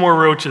there's no more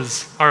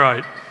roaches. All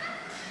right.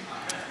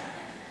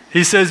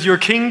 He says, your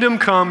kingdom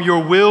come,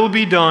 your will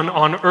be done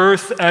on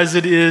earth as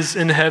it is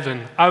in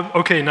heaven.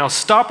 Okay, now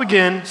stop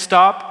again.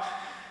 Stop.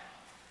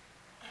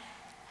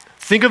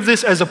 Think of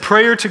this as a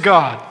prayer to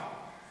God.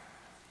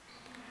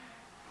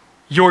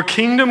 Your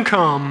kingdom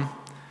come,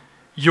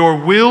 your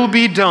will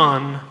be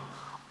done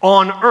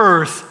on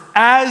earth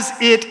as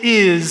it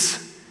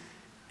is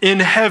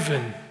in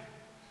heaven.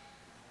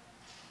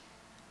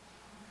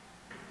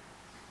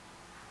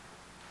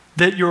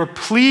 That your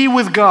plea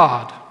with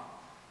God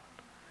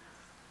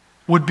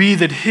would be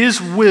that his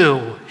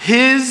will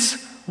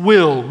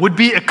would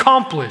be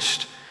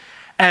accomplished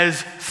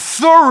as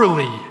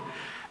thoroughly,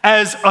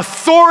 as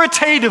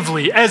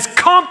authoritatively, as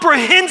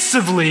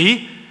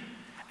comprehensively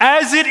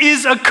as it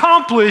is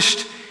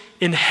accomplished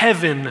in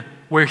heaven,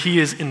 where he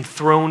is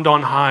enthroned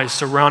on high,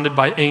 surrounded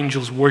by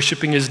angels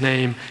worshiping his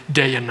name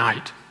day and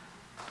night.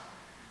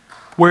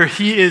 Where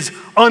he is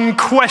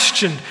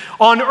unquestioned.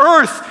 On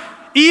earth,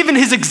 even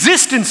his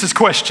existence is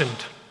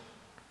questioned.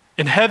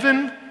 In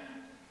heaven,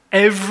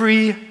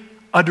 every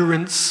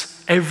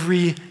utterance,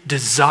 every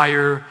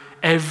desire,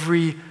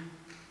 every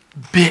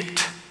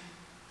bit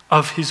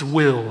of his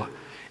will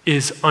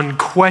is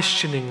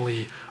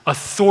unquestioningly,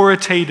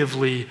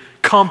 authoritatively,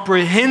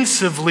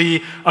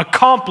 comprehensively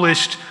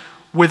accomplished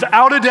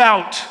without a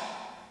doubt.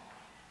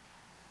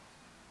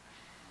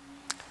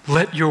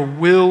 Let your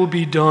will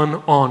be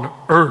done on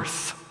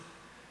earth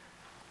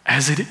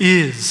as it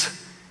is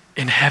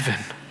in heaven.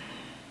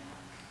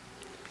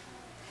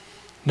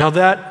 Now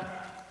that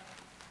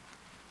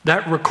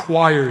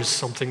requires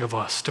something of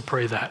us to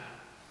pray that.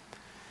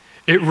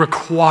 It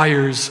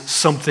requires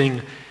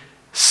something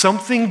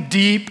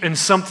deep and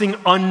something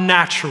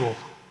unnatural.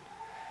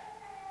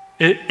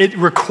 It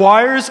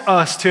requires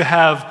us to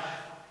have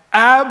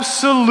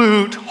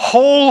absolute,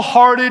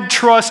 wholehearted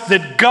trust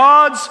that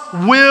God's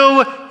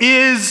will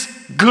is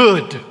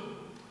good.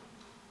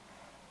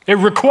 It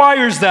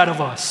requires that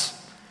of us.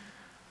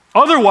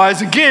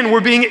 Otherwise, again,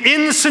 we're being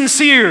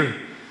insincere.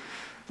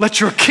 Let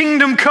your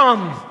kingdom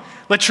come.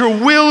 Let your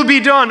will be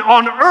done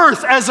on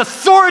earth as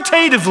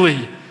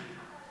authoritatively,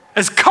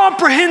 as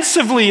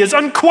comprehensively, as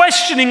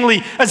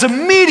unquestioningly, as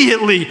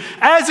immediately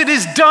as it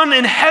is done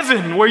in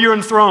heaven where you're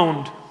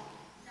enthroned.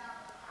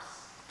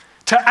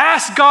 To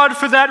ask God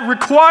for that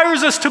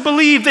requires us to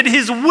believe that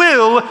his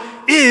will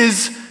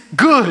is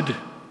good.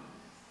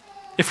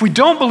 If we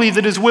don't believe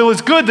that his will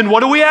is good, then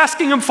what are we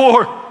asking him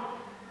for?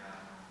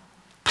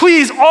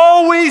 Please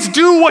always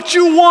do what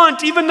you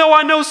want, even though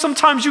I know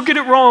sometimes you get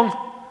it wrong.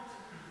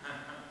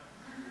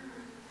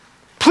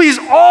 Please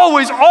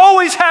always,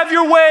 always have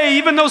your way,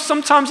 even though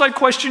sometimes I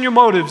question your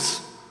motives.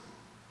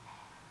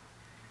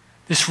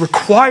 This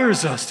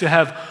requires us to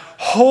have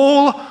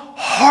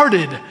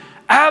wholehearted,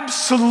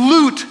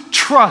 absolute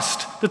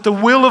trust that the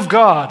will of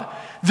God,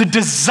 the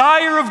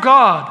desire of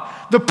God,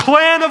 the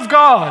plan of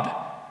God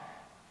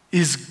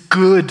is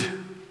good.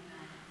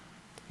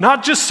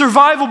 Not just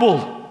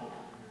survivable,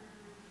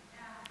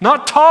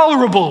 not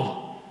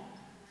tolerable,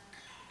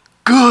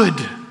 good.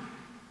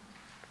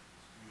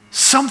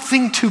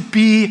 Something to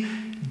be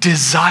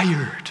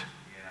desired.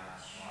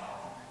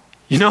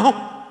 You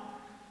know?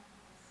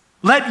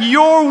 Let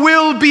your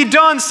will be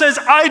done says,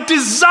 I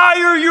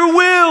desire your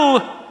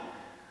will.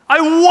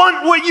 I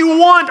want what you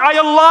want. I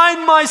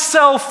align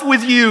myself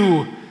with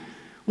you.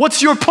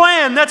 What's your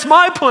plan? That's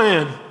my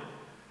plan.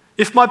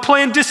 If my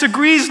plan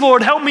disagrees,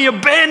 Lord, help me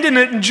abandon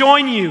it and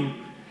join you.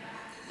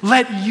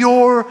 Let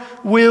your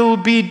will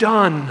be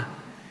done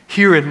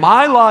here in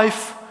my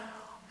life,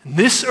 in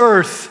this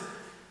earth,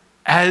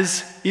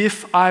 as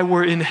if I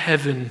were in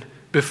heaven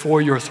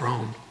before your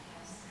throne.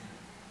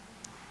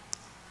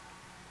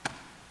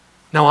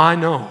 Now I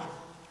know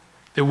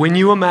that when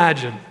you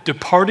imagine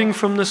departing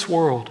from this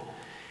world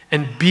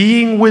and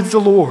being with the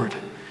Lord,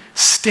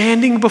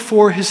 standing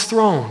before his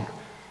throne,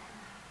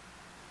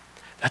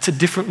 that's a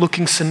different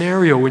looking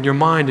scenario in your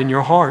mind and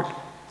your heart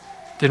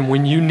than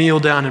when you kneel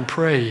down and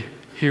pray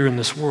here in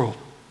this world.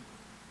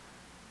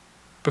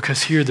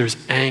 Because here there's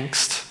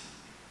angst,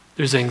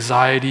 there's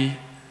anxiety,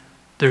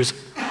 there's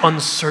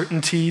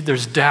uncertainty,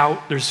 there's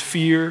doubt, there's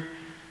fear.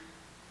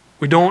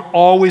 We don't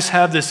always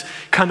have this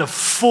kind of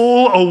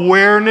full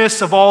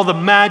awareness of all the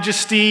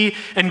majesty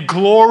and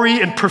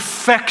glory and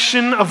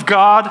perfection of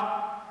God.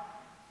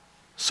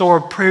 So our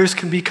prayers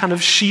can be kind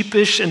of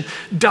sheepish and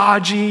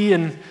dodgy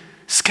and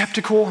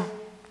skeptical.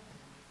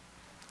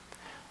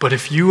 But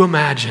if you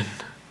imagine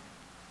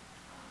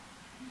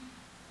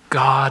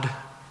God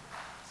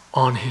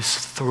on his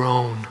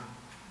throne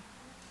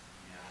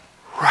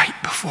right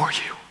before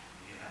you,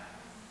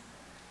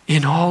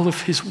 in all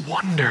of his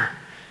wonder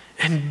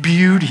and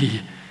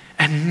beauty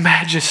and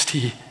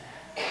majesty,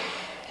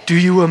 do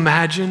you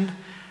imagine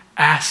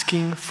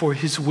asking for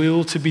his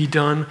will to be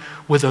done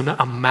with an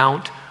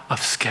amount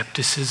of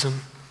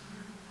skepticism,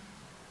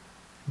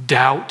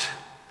 doubt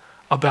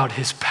about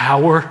his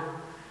power,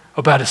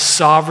 about his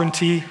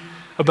sovereignty,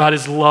 about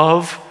his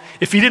love?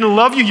 If he didn't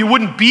love you, you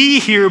wouldn't be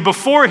here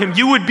before him.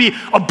 You would be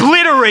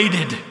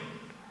obliterated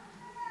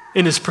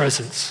in his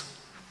presence.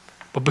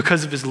 But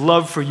because of his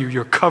love for you,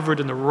 you're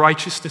covered in the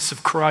righteousness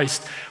of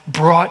Christ,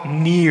 brought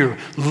near,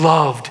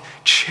 loved,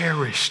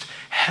 cherished,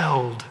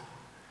 held.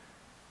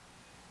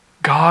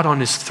 God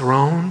on his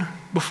throne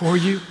before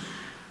you,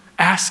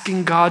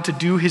 asking God to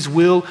do his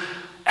will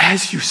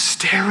as you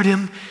stare at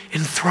him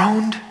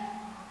enthroned.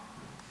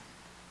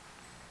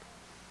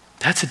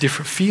 That's a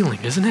different feeling,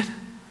 isn't it?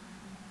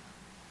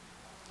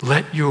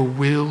 Let your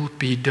will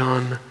be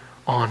done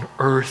on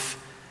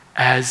earth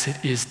as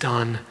it is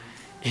done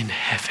in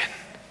heaven.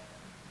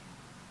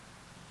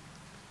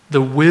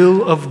 The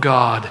will of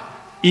God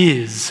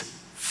is,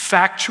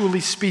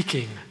 factually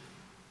speaking,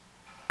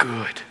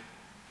 good.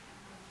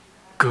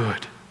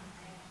 Good.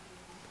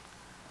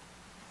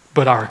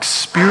 But our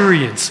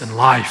experience in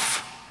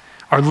life,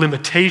 our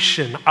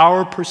limitation,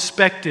 our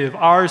perspective,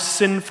 our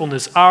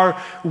sinfulness, our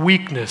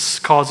weakness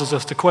causes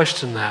us to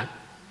question that.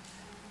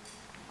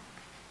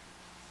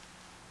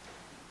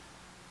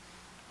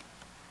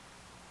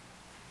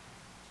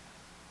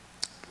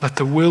 Let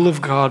the will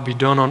of God be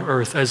done on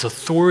earth as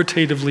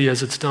authoritatively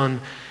as it's done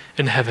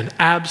in heaven.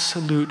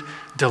 Absolute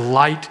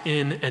delight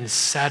in and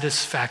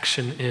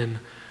satisfaction in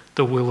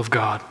the will of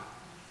God.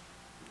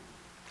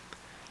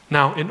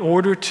 Now, in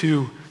order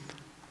to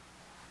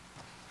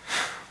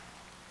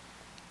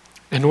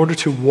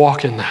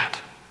walk in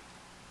that,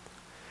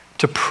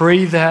 to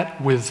pray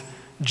that with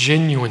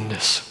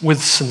genuineness,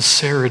 with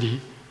sincerity,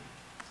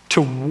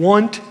 to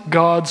want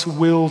God's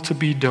will to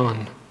be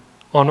done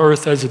on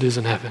earth as it is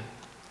in heaven,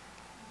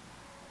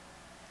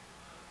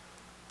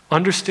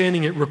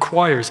 understanding it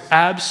requires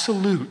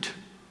absolute,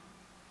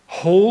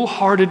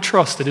 wholehearted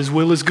trust that his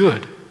will is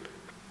good.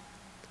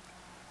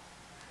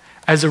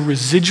 As a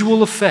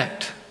residual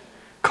effect,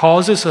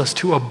 causes us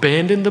to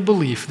abandon the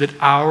belief that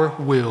our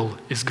will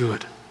is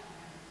good.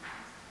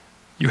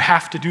 You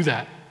have to do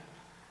that.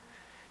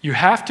 You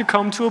have to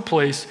come to a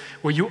place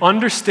where you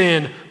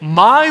understand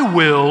my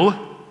will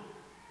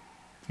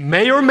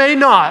may or may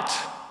not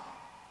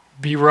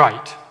be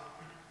right,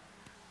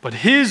 but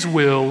his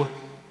will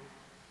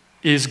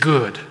is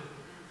good.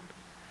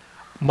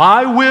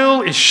 My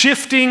will is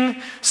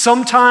shifting.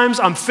 Sometimes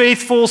I'm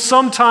faithful.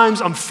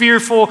 Sometimes I'm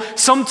fearful.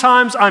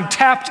 Sometimes I'm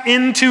tapped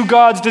into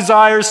God's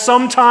desires.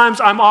 Sometimes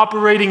I'm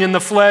operating in the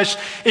flesh.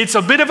 It's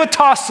a bit of a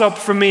toss-up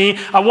for me.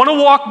 I want to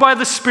walk by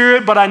the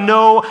Spirit, but I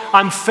know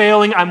I'm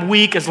failing. I'm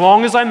weak as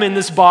long as I'm in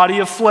this body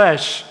of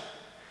flesh.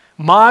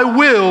 My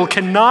will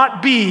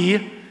cannot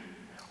be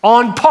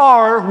on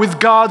par with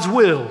God's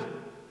will.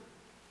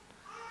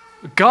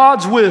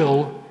 God's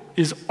will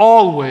is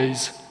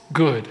always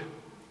good.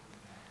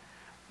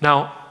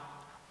 Now,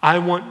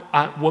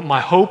 what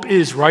my hope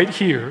is right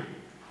here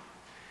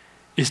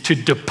is to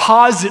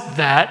deposit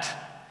that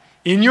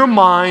in your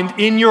mind,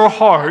 in your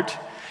heart,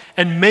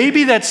 and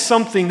maybe that's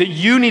something that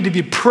you need to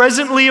be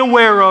presently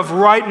aware of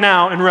right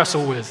now and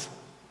wrestle with.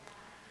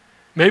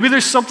 Maybe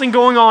there's something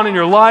going on in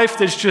your life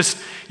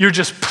you're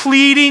just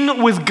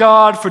pleading with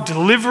God for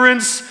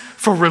deliverance,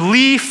 for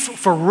relief,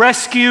 for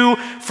rescue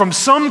from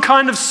some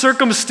kind of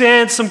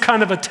circumstance, some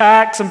kind of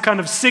attack, some kind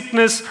of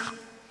sickness,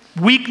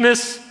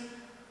 weakness.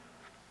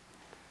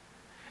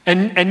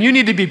 And you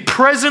need to be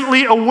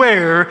presently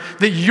aware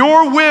that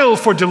your will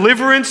for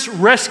deliverance,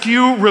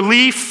 rescue,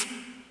 relief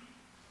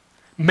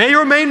may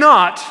or may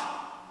not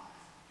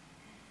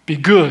be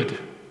good.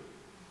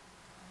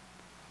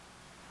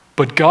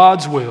 But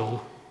God's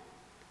will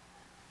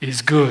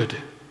is good.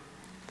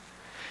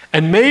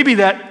 And maybe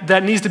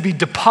that needs to be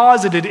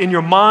deposited in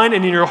your mind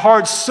and in your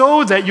heart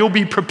so that you'll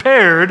be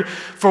prepared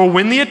for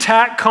when the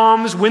attack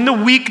comes, when the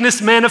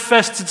weakness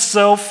manifests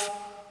itself.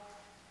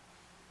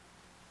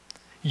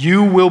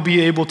 You will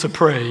be able to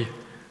pray,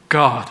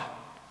 God,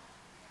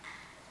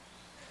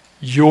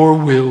 your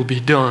will be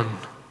done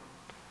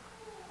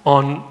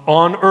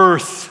on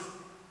earth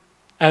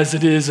as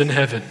it is in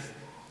heaven.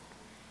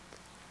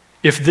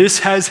 If this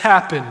has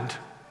happened,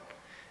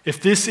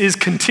 if this is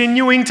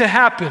continuing to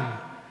happen,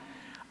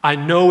 I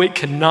know it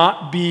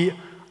cannot be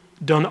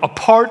done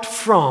apart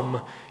from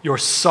your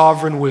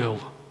sovereign will.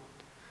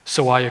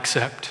 So I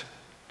accept.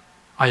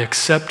 I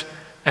accept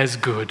as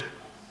good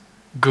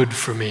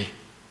for me.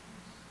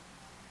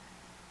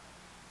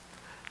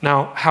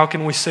 Now, how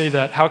can we say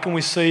that? How can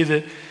we say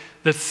that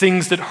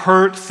things that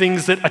hurt,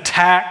 things that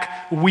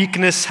attack,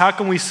 weakness, how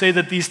can we say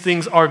that these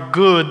things are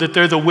good, that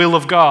they're the will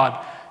of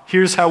God?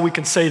 Here's how we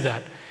can say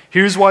that.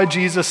 Here's why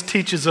Jesus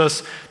teaches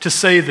us to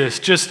say this.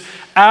 Just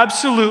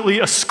absolutely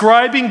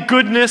ascribing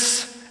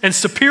goodness and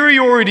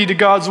superiority to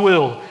God's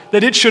will,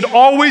 that it should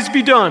always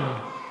be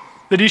done,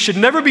 that he should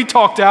never be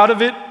talked out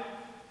of it,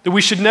 that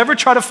we should never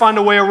try to find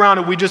a way around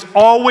it. We just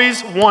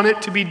always want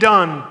it to be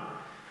done.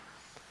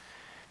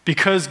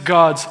 Because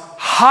God's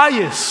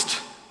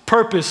highest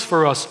purpose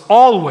for us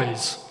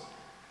always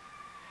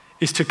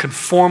is to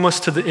conform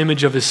us to the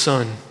image of his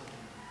Son.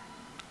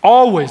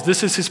 Always.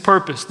 This is his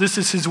purpose. This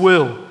is his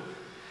will.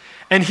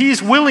 And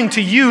he's willing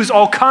to use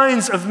all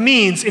kinds of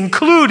means,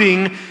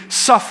 including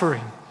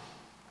suffering.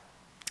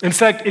 In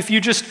fact, if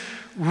you just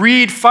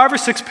read 5 or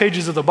 6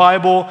 pages of the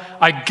Bible,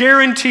 I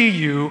guarantee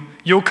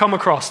you'll come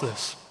across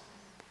this.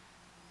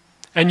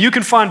 And you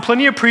can find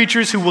plenty of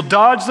preachers who will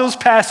dodge those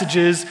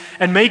passages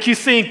and make you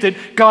think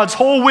that God's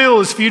whole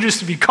will is for you just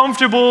to be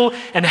comfortable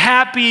and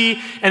happy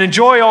and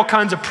enjoy all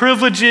kinds of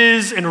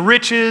privileges and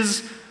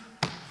riches,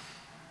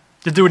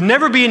 that there would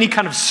never be any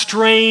kind of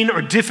strain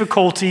or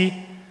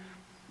difficulty.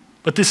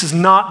 But this is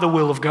not the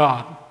will of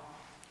God.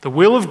 The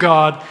will of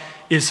God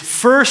is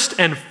first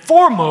and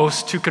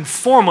foremost to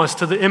conform us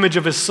to the image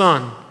of his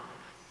Son.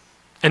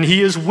 And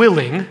he is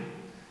willing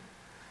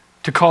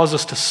to cause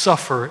us to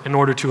suffer in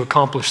order to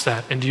accomplish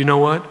that. And do you know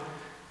what?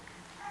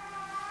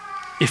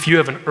 If you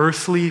have an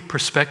earthly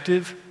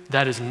perspective,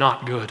 that is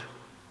not good.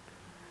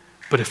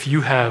 But if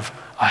you have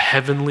a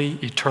heavenly,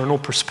 eternal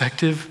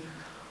perspective,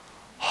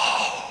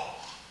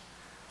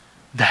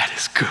 that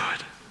is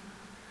good.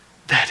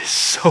 That is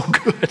so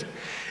good.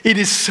 It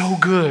is so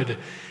good.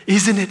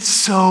 Isn't it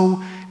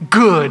so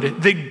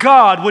good that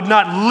God would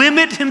not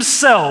limit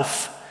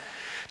himself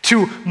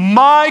to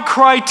my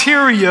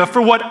criteria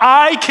for what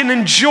I can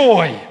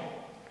enjoy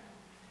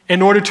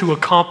in order to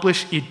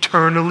accomplish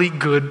eternally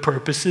good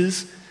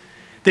purposes?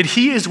 That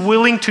he is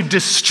willing to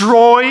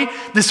destroy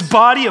this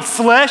body of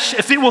flesh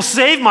if it will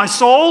save my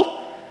soul?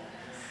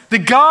 That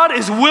God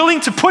is willing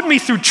to put me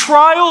through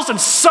trials and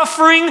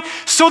suffering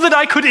so that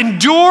I could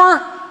endure,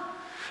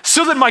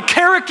 so that my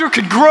character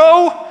could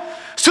grow,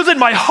 so that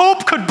my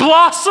hope could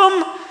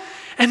blossom,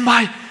 and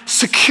my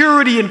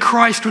security in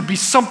Christ would be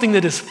something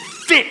that is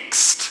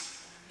fixed,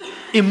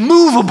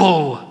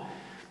 immovable,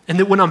 and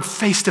that when I'm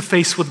face to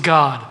face with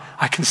God,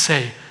 I can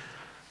say,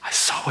 I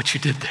saw what you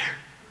did there.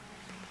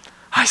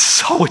 I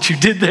saw what you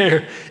did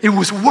there. It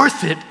was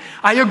worth it.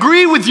 I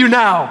agree with you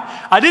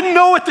now. I didn't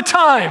know at the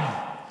time,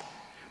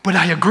 but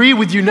I agree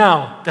with you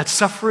now. That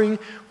suffering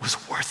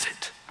was worth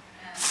it.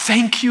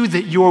 Thank you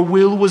that your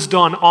will was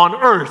done on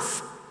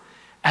earth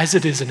as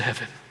it is in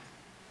heaven.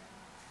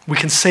 We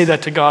can say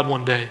that to God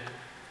one day.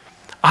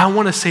 I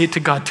want to say it to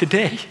God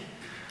today.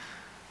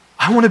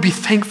 I want to be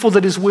thankful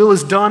that his will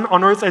is done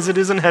on earth as it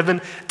is in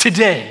heaven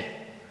today,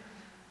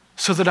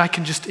 so that I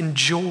can just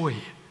enjoy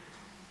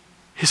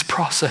his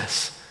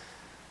process.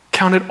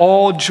 Count it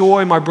all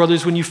joy, my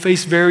brothers, when you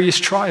face various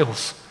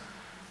trials.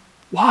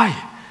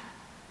 Why?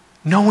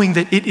 Knowing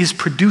that it is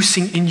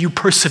producing in you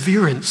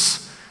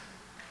perseverance.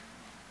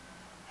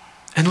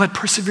 And let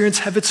perseverance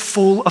have its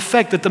full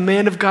effect, that the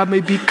man of God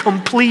may be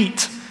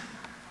complete.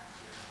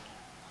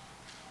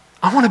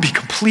 I want to be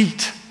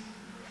complete.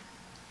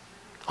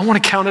 I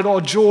want to count it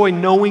all joy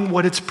knowing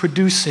what it's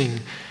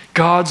producing.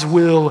 God's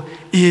will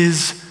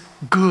is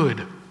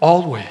good,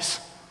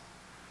 always.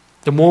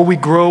 the more we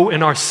grow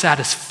in our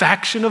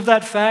satisfaction of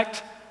that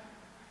fact,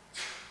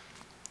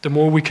 the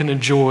more we can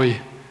enjoy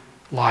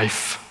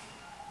life,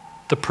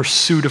 the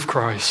pursuit of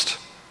Christ.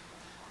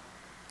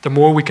 The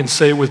more we can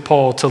say with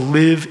Paul, to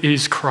live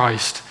is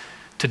Christ,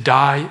 to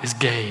die is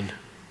gain.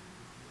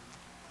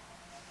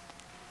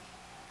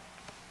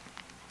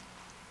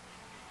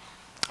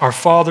 Our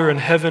Father in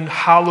heaven,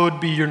 hallowed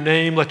be your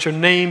name. Let your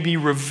name be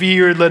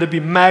revered. Let it be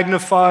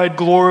magnified,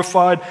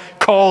 glorified,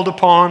 called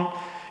upon.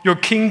 Your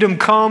kingdom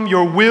come,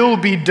 your will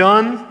be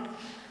done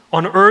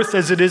on earth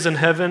as it is in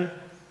heaven.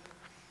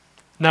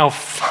 Now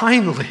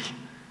finally,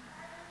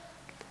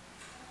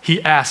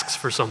 he asks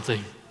for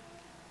something.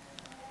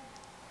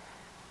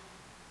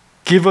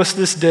 Give us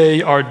this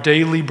day our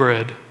daily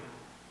bread.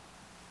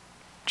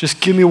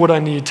 Just give me what I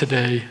need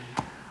today.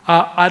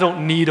 I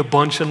don't need a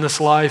bunch in this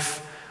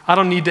life. I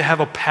don't need to have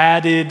a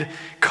padded,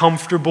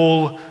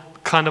 comfortable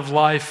kind of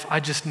life. I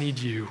just need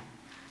you.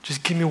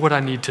 Just give me what I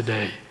need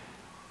today.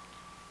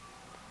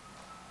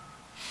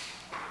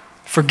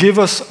 Forgive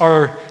us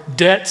our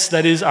debts,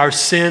 that is our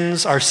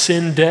sins, our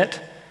sin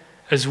debt,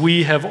 as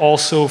we have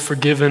also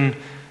forgiven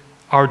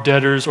our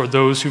debtors or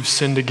those who've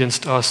sinned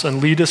against us.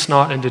 And lead us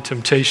not into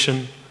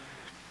temptation,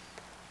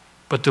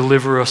 but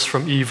deliver us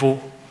from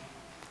evil.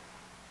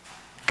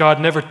 God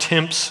never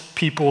tempts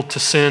people to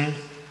sin,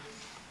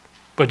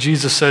 but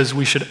Jesus says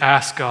we should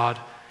ask God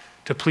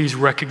to please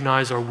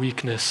recognize our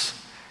weakness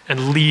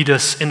and lead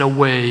us in a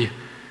way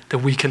that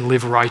we can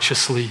live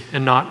righteously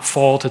and not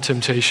fall to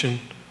temptation.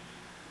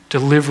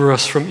 Deliver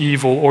us from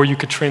evil, or you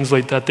could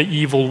translate that the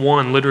evil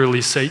one,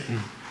 literally Satan.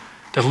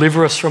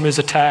 Deliver us from his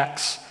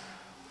attacks.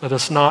 Let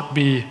us not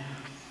be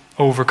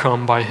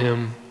overcome by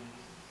him.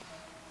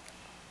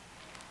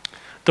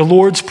 The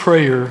Lord's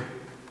Prayer,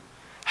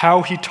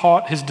 how he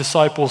taught his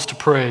disciples to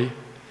pray,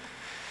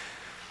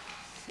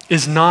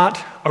 is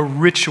not a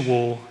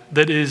ritual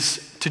that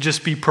is to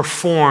just be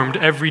performed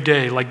every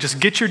day. Like, just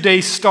get your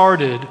day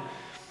started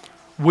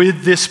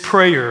with this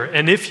prayer.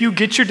 And if you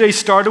get your day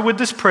started with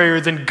this prayer,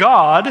 then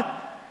God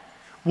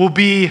will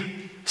be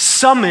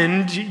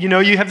summoned. You know,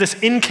 you have this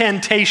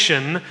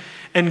incantation,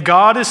 and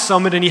God is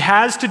summoned, and he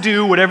has to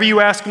do whatever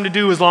you ask him to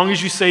do as long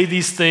as you say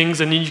these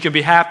things, and then you can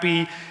be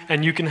happy,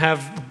 and you can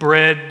have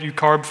bread. You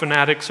carb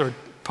fanatics are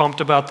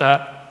pumped about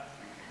that.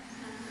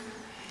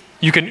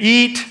 You can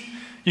eat.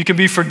 You can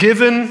be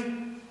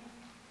forgiven.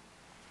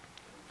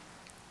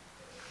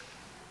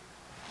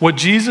 What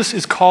Jesus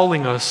is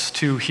calling us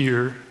to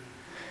here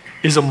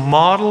is a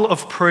model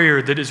of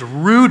prayer that is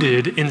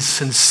rooted in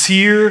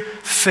sincere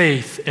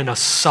faith in a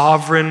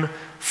sovereign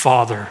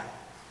Father.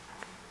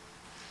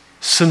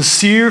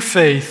 Sincere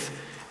faith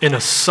in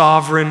a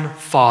sovereign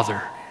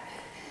Father.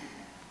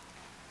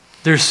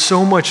 There's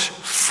so much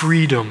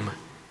freedom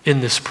in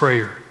this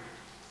prayer.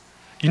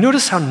 You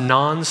notice how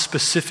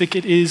non-specific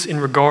it is in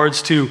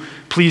regards to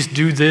please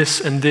do this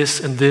and this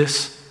and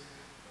this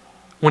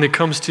when it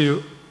comes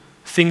to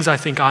things I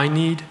think I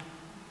need?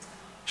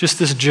 Just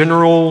this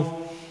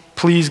general,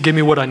 please give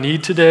me what I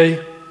need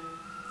today.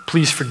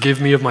 Please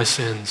forgive me of my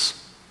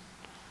sins.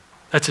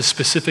 That's as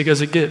specific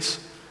as it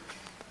gets.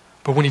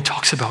 But when he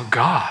talks about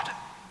God,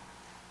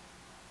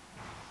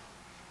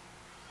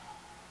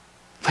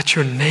 let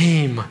your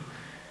name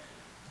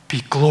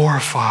be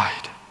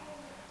glorified.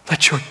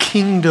 Let your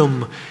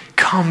kingdom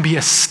come, be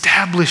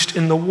established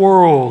in the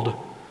world.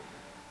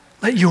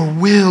 Let your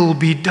will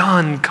be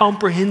done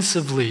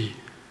comprehensively.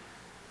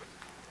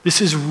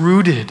 This is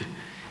rooted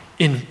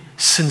in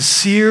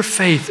sincere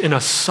faith in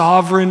a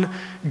sovereign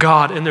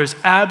God, and there's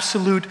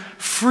absolute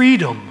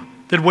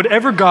freedom that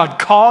whatever God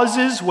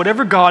causes,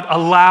 whatever God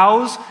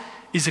allows,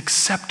 is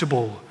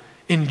acceptable,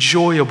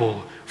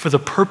 enjoyable for the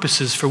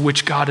purposes for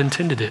which God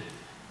intended it,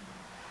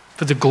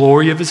 for the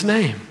glory of his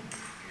name.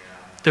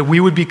 That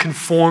we would be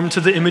conformed to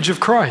the image of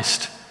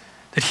Christ,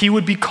 that he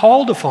would be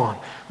called upon,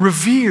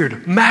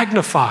 revered,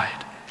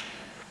 magnified.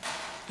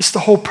 It's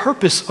the whole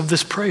purpose of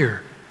this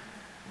prayer.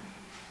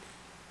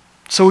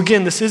 So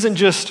again, this isn't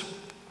just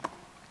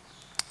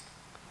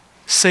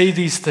say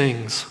these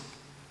things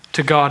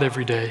to God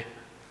every day.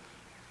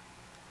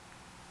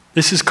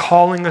 This is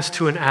calling us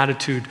to an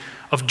attitude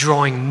of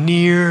drawing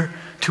near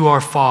to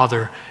our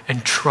Father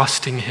and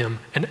trusting him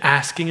and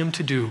asking him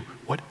to do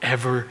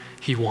whatever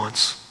he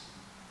wants.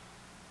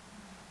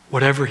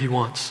 Whatever he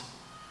wants.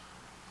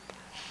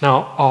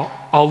 Now,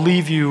 I'll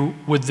leave you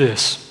with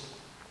this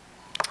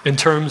in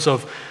terms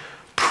of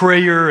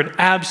prayer and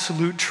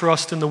absolute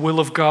trust in the will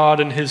of God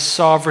and his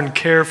sovereign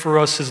care for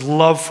us, his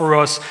love for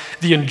us,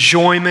 the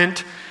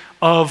enjoyment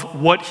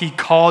of what he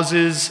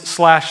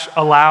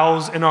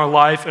causes/allows in our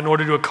life in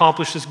order to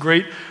accomplish this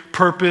great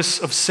purpose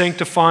of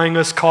sanctifying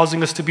us,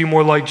 causing us to be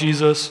more like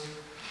Jesus.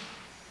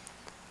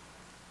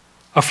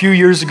 A few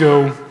years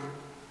ago,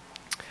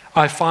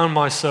 I found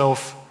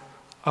myself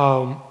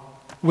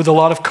with a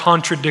lot of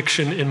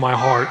contradiction in my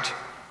heart.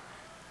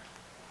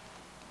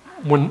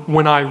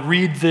 When I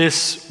read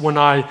this, when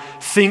I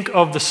think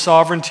of the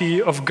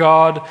sovereignty of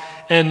God,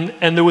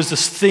 and there was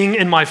this thing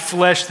in my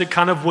flesh that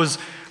kind of was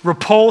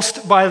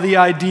repulsed by the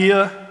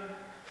idea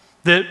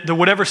that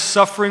whatever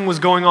suffering was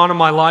going on in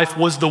my life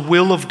was the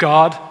will of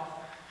God.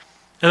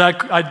 And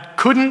I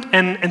couldn't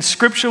and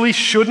scripturally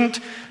shouldn't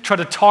try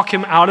to talk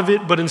him out of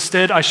it, but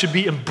instead I should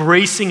be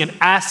embracing and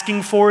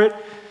asking for it.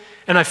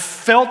 And I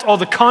felt all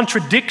the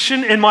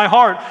contradiction in my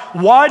heart.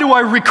 Why do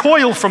I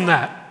recoil from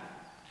that?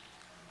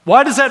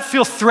 Why does that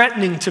feel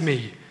threatening to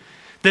me?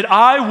 That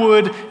I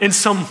would, in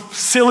some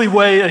silly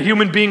way a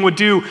human being would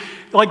do,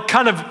 like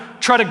kind of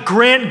try to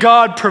grant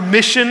God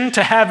permission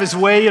to have his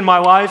way in my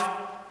life.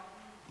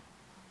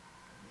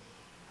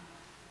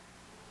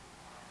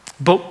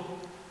 But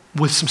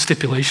with some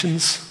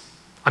stipulations.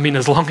 Of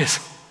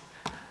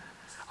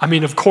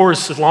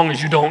course, as long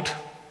as you don't.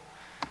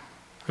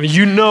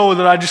 You know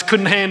that I just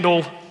couldn't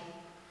handle,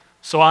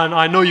 so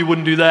I know you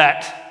wouldn't do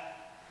that.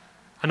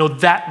 I know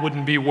that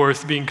wouldn't be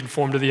worth being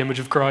conformed to the image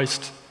of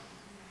Christ.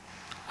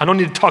 I don't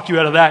need to talk you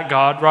out of that,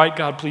 God, right?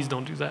 God, please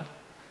don't do that.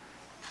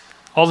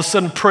 All of a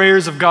sudden,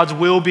 prayers of God's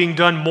will being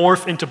done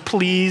morph into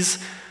please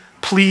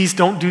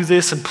don't do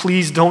this and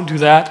please don't do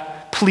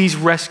that. Please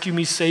rescue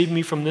me, save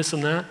me from this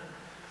and that.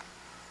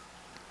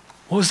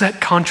 What was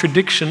that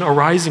contradiction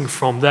arising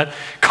from? That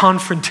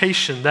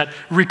confrontation, that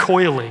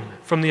recoiling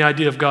from the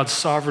idea of God's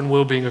sovereign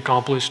will being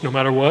accomplished no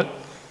matter what?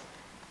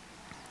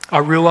 I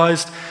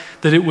realized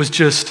that it was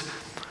just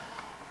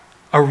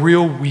a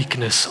real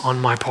weakness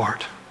on my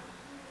part.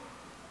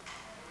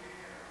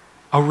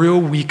 A real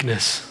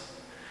weakness.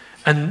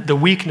 And the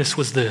weakness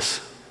was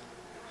this: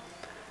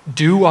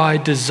 do I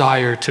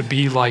desire to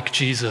be like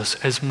Jesus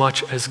as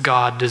much as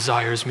God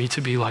desires me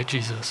to be like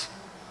Jesus?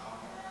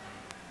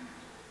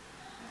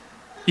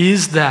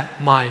 Is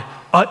that my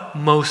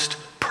utmost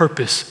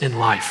purpose in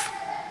life,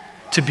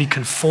 to be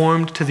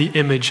conformed to the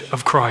image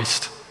of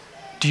Christ?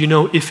 Do you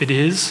know, if it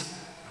is,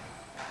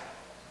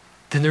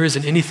 then there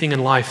isn't anything in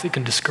life that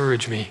can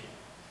discourage me.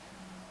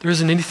 There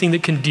isn't anything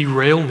that can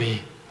derail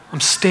me. I'm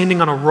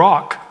standing on a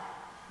rock.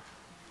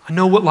 I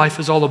know what life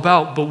is all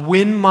about, but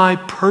when my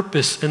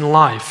purpose in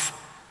life,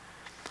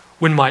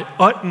 when my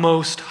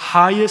utmost,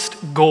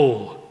 highest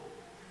goal,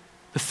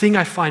 the thing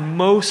I find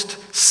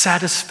most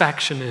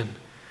satisfaction in,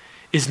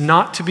 is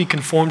not to be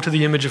conformed to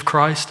the image of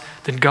Christ,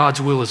 then God's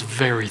will is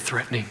very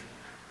threatening,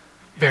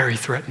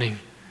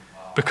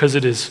 because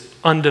it is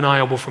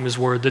undeniable from his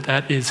word that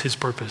that is his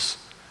purpose,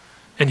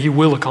 and he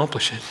will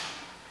accomplish it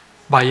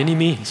by any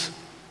means.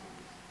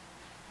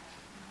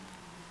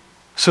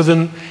 So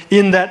then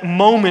in that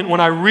moment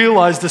when I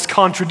realized this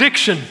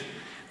contradiction,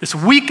 this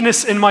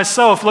weakness in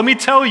myself, let me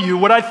tell you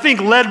what I think,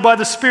 led by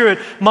the Spirit,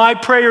 my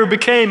prayer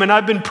became, and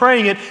I've been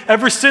praying it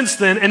ever since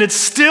then, and it's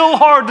still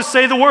hard to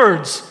say the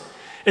words.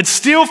 It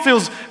still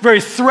feels very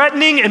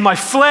threatening, and my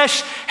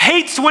flesh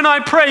hates when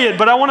I pray it,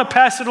 but I want to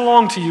pass it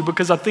along to you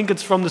because I think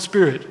it's from the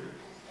Spirit.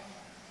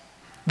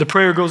 The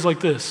prayer goes like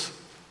this: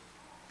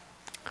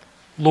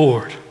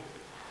 Lord,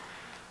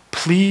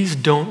 please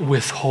don't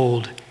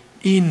withhold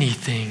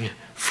anything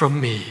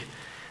from me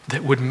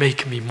that would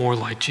make me more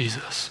like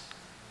Jesus.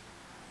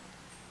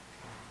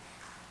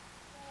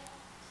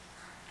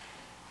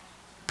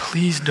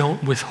 Please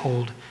don't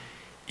withhold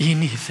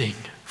anything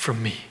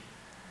from me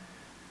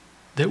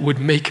that would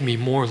make me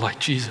more like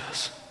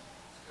Jesus.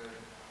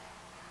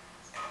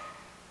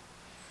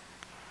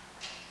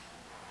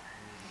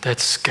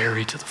 That's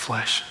scary to the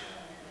flesh.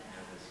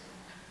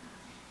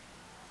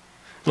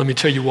 Let me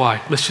tell you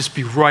why. Let's just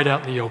be right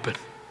out in the open.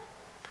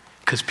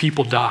 Because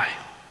people die.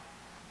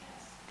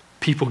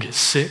 People get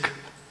sick.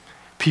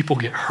 People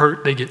get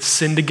hurt. They get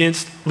sinned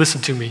against.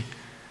 Listen to me.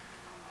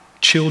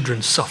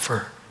 Children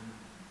suffer.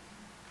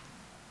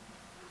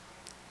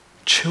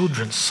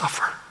 Children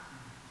suffer.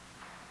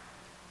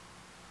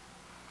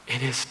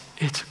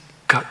 It's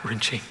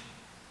gut-wrenching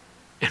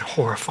and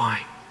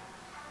horrifying.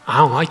 I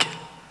don't like it.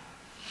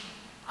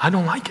 I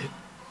don't like it.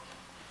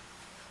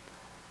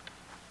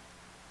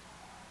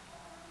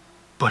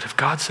 But if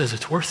God says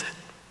it's worth it,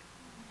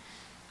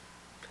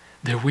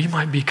 that we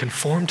might be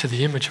conformed to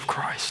the image of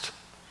Christ,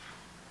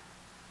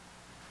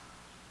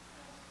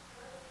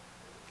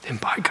 then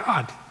by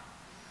God,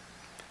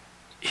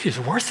 it is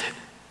worth it.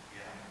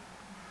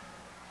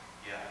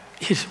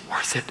 It is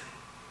worth it.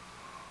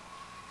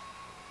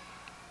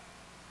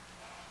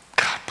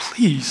 God,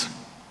 please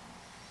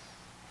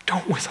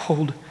don't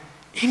withhold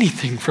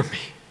anything from me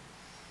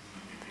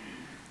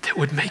that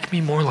would make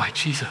me more like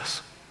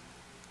Jesus.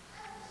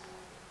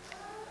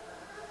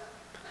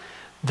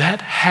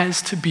 That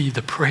has to be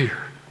the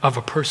prayer of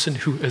a person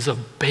who has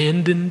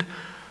abandoned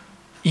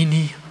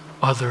any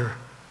other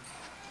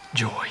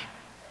joy.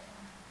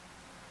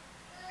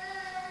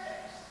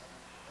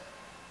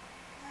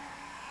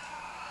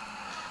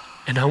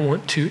 And I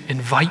want to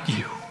invite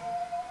you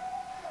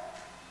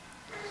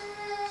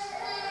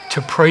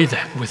to pray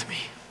that with me.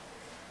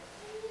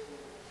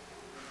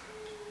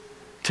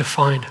 To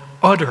find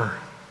utter,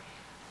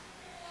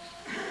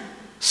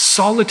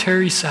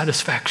 solitary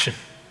satisfaction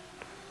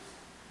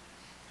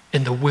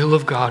in the will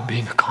of God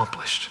being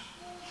accomplished.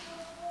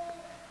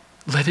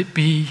 Let it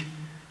be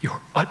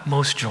your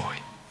utmost joy.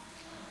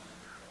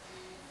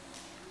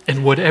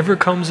 And whatever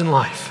comes in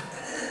life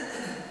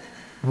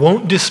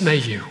won't dismay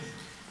you.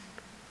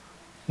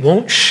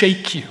 won't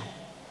shake you,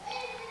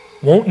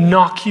 won't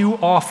knock you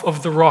off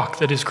of the rock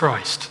that is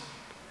Christ.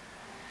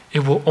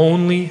 It will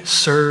only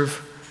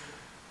serve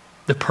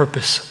the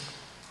purpose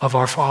of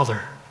our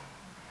Father.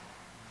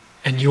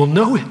 And you'll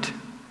know it,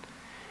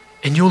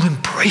 and you'll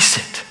embrace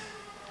it.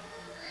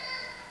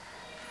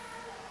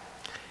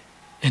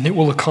 And it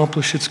will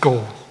accomplish its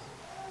goal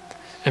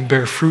and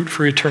bear fruit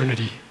for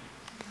eternity.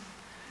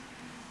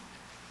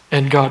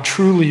 And God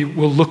truly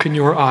will look in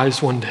your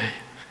eyes one day,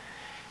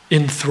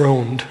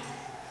 enthroned,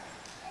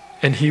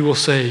 and he will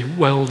say,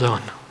 "Well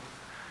done,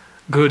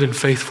 good and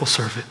faithful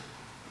servant."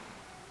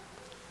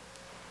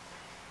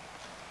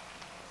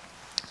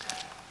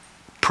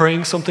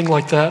 Praying something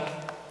like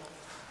that,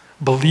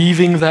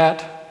 believing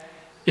that,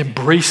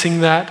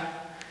 embracing that,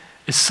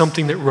 is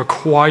something that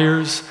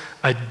requires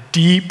a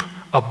deep,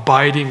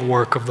 abiding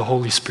work of the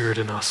Holy Spirit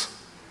in us.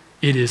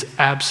 It is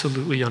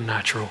absolutely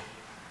unnatural.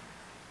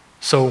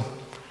 So,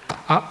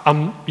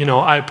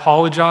 I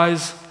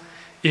apologize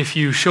if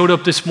you showed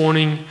up this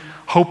morning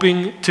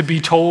hoping to be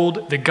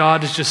told that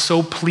God is just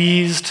so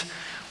pleased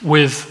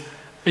with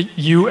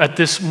you at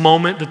this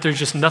moment that there's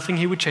just nothing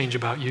he would change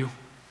about you.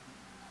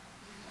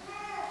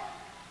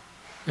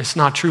 It's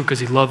not true, because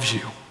he loves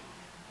you.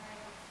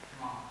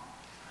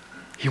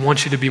 He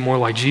wants you to be more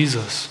like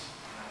Jesus,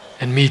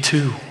 and me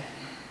too.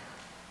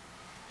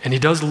 And he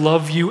does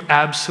love you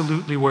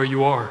absolutely where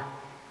you are,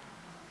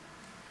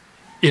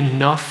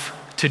 enough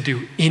to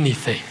do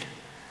anything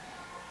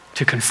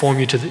to conform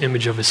you to the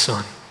image of his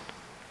Son.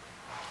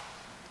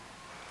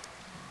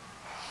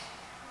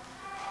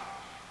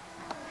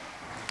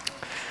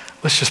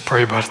 Let's just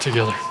pray about it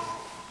together.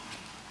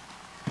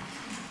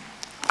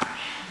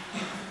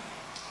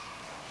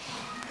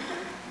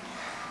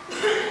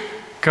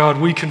 God,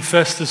 we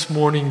confess this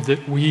morning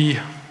that we,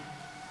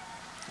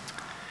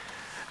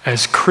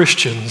 as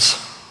Christians,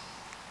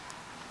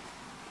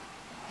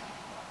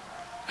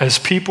 as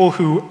people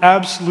who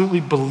absolutely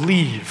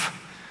believe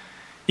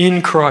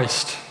in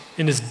Christ,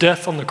 in his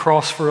death on the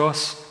cross for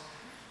us,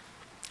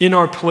 in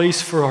our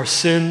place for our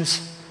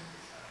sins,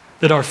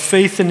 that our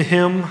faith in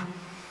him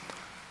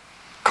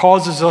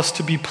causes us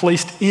to be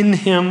placed in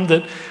him,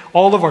 that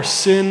all of our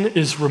sin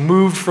is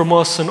removed from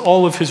us and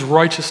all of his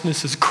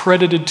righteousness is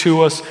credited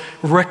to us,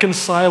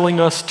 reconciling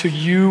us to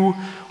you,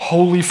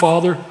 Holy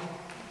Father.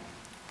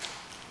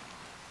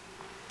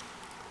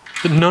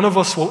 That none of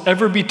us will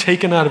ever be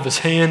taken out of his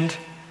hand,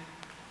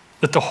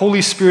 that the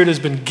Holy Spirit has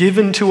been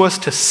given to us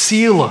to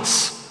seal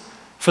us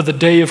for the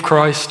day of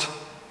Christ,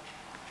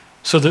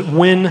 so that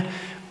when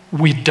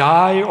we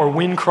die or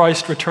when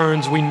Christ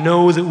returns, we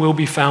know that we'll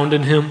be found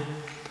in him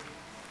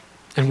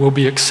and will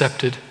be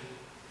accepted.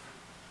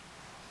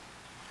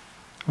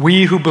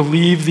 We who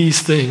believe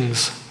these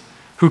things,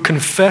 who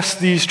confess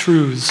these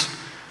truths,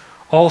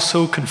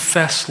 also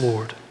confess,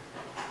 Lord,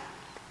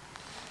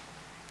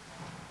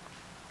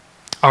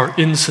 our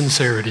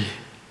insincerity,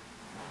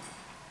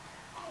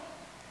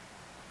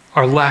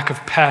 our lack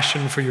of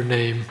passion for your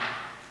name,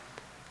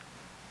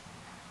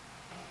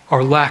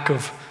 our lack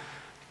of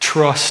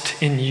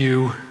trust in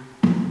you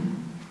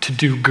to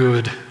do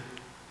good.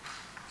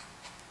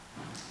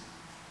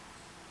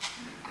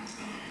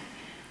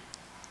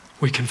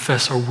 We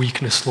confess our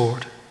weakness,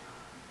 Lord.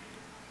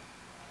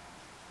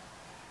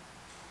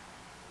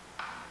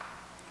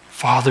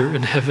 Father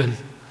in heaven,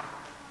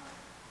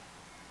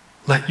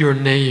 let your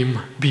name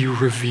be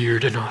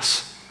revered in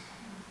us.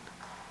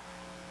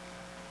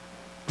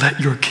 Let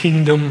your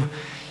kingdom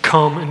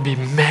come and be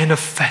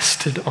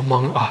manifested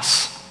among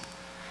us.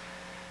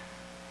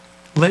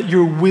 Let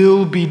your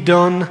will be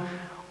done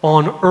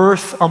on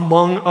earth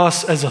among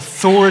us as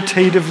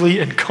authoritatively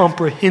and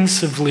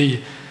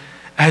comprehensively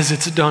as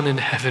it's done in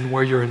heaven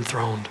where you're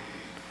enthroned.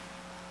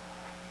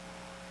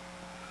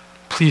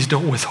 Please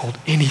don't withhold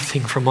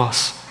anything from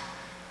us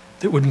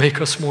that would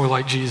make us more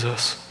like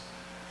Jesus.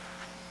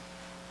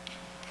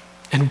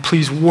 And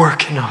please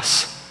work in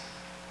us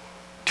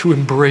to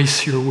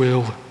embrace your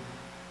will,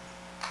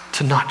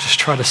 to not just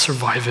try to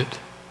survive it,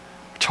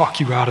 talk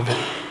you out of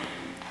it.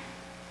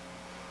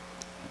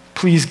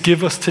 Please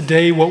give us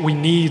today what we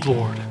need,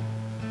 Lord.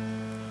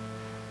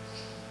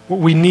 What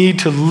we need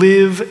to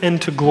live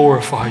and to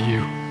glorify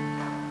you.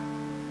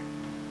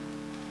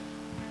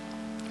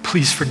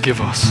 Please forgive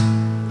us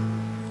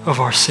of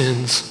our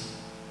sins.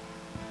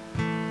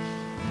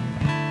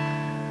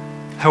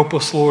 Help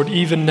us, Lord,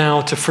 even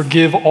now to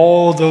forgive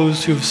all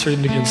those who have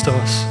sinned against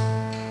us.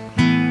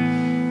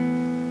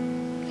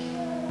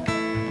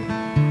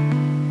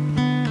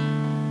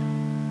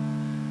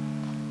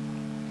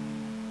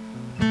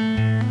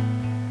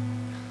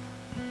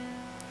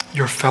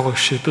 Your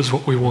fellowship is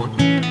what we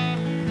want.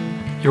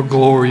 Your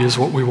glory is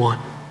what we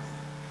want.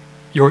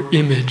 Your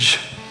image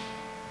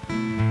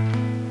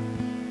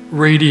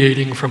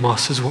radiating from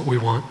us is what we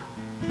want.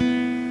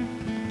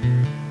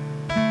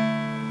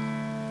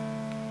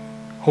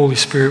 Holy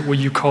Spirit, will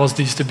you cause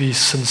these to be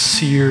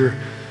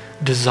sincere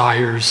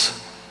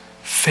desires,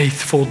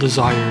 faithful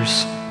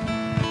desires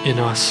in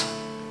us,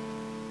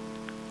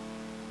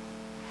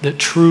 that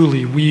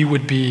truly we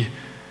would be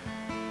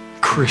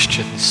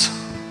Christians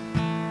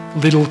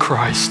little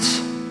Christs.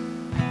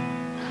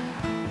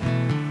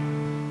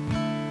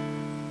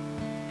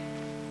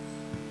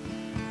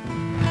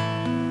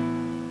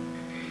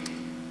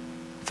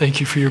 Thank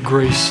you for your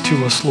grace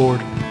to us,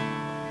 Lord.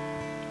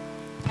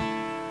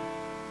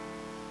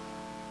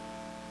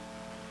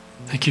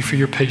 Thank you for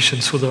your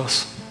patience with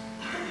us.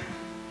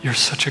 You're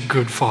such a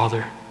good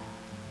Father.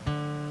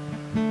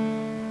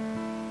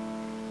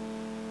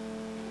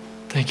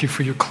 Thank you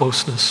for your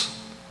closeness.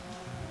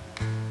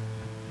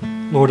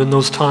 Lord, in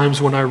those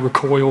times when I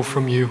recoil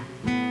from you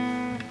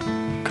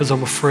because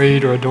I'm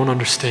afraid or I don't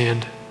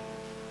understand,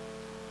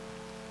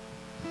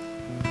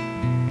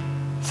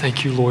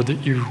 thank you, Lord,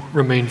 that you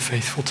remain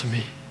faithful to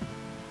me.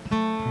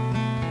 I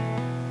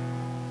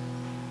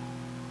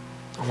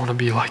want to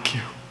be like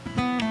you.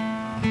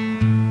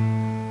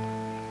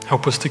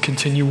 Help us to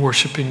continue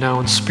worshiping now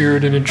in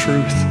spirit and in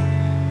truth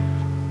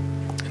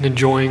and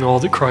enjoying all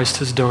that Christ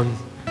has done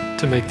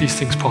to make these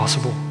things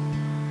possible.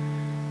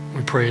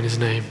 We pray in his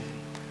name.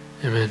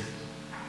 Amen.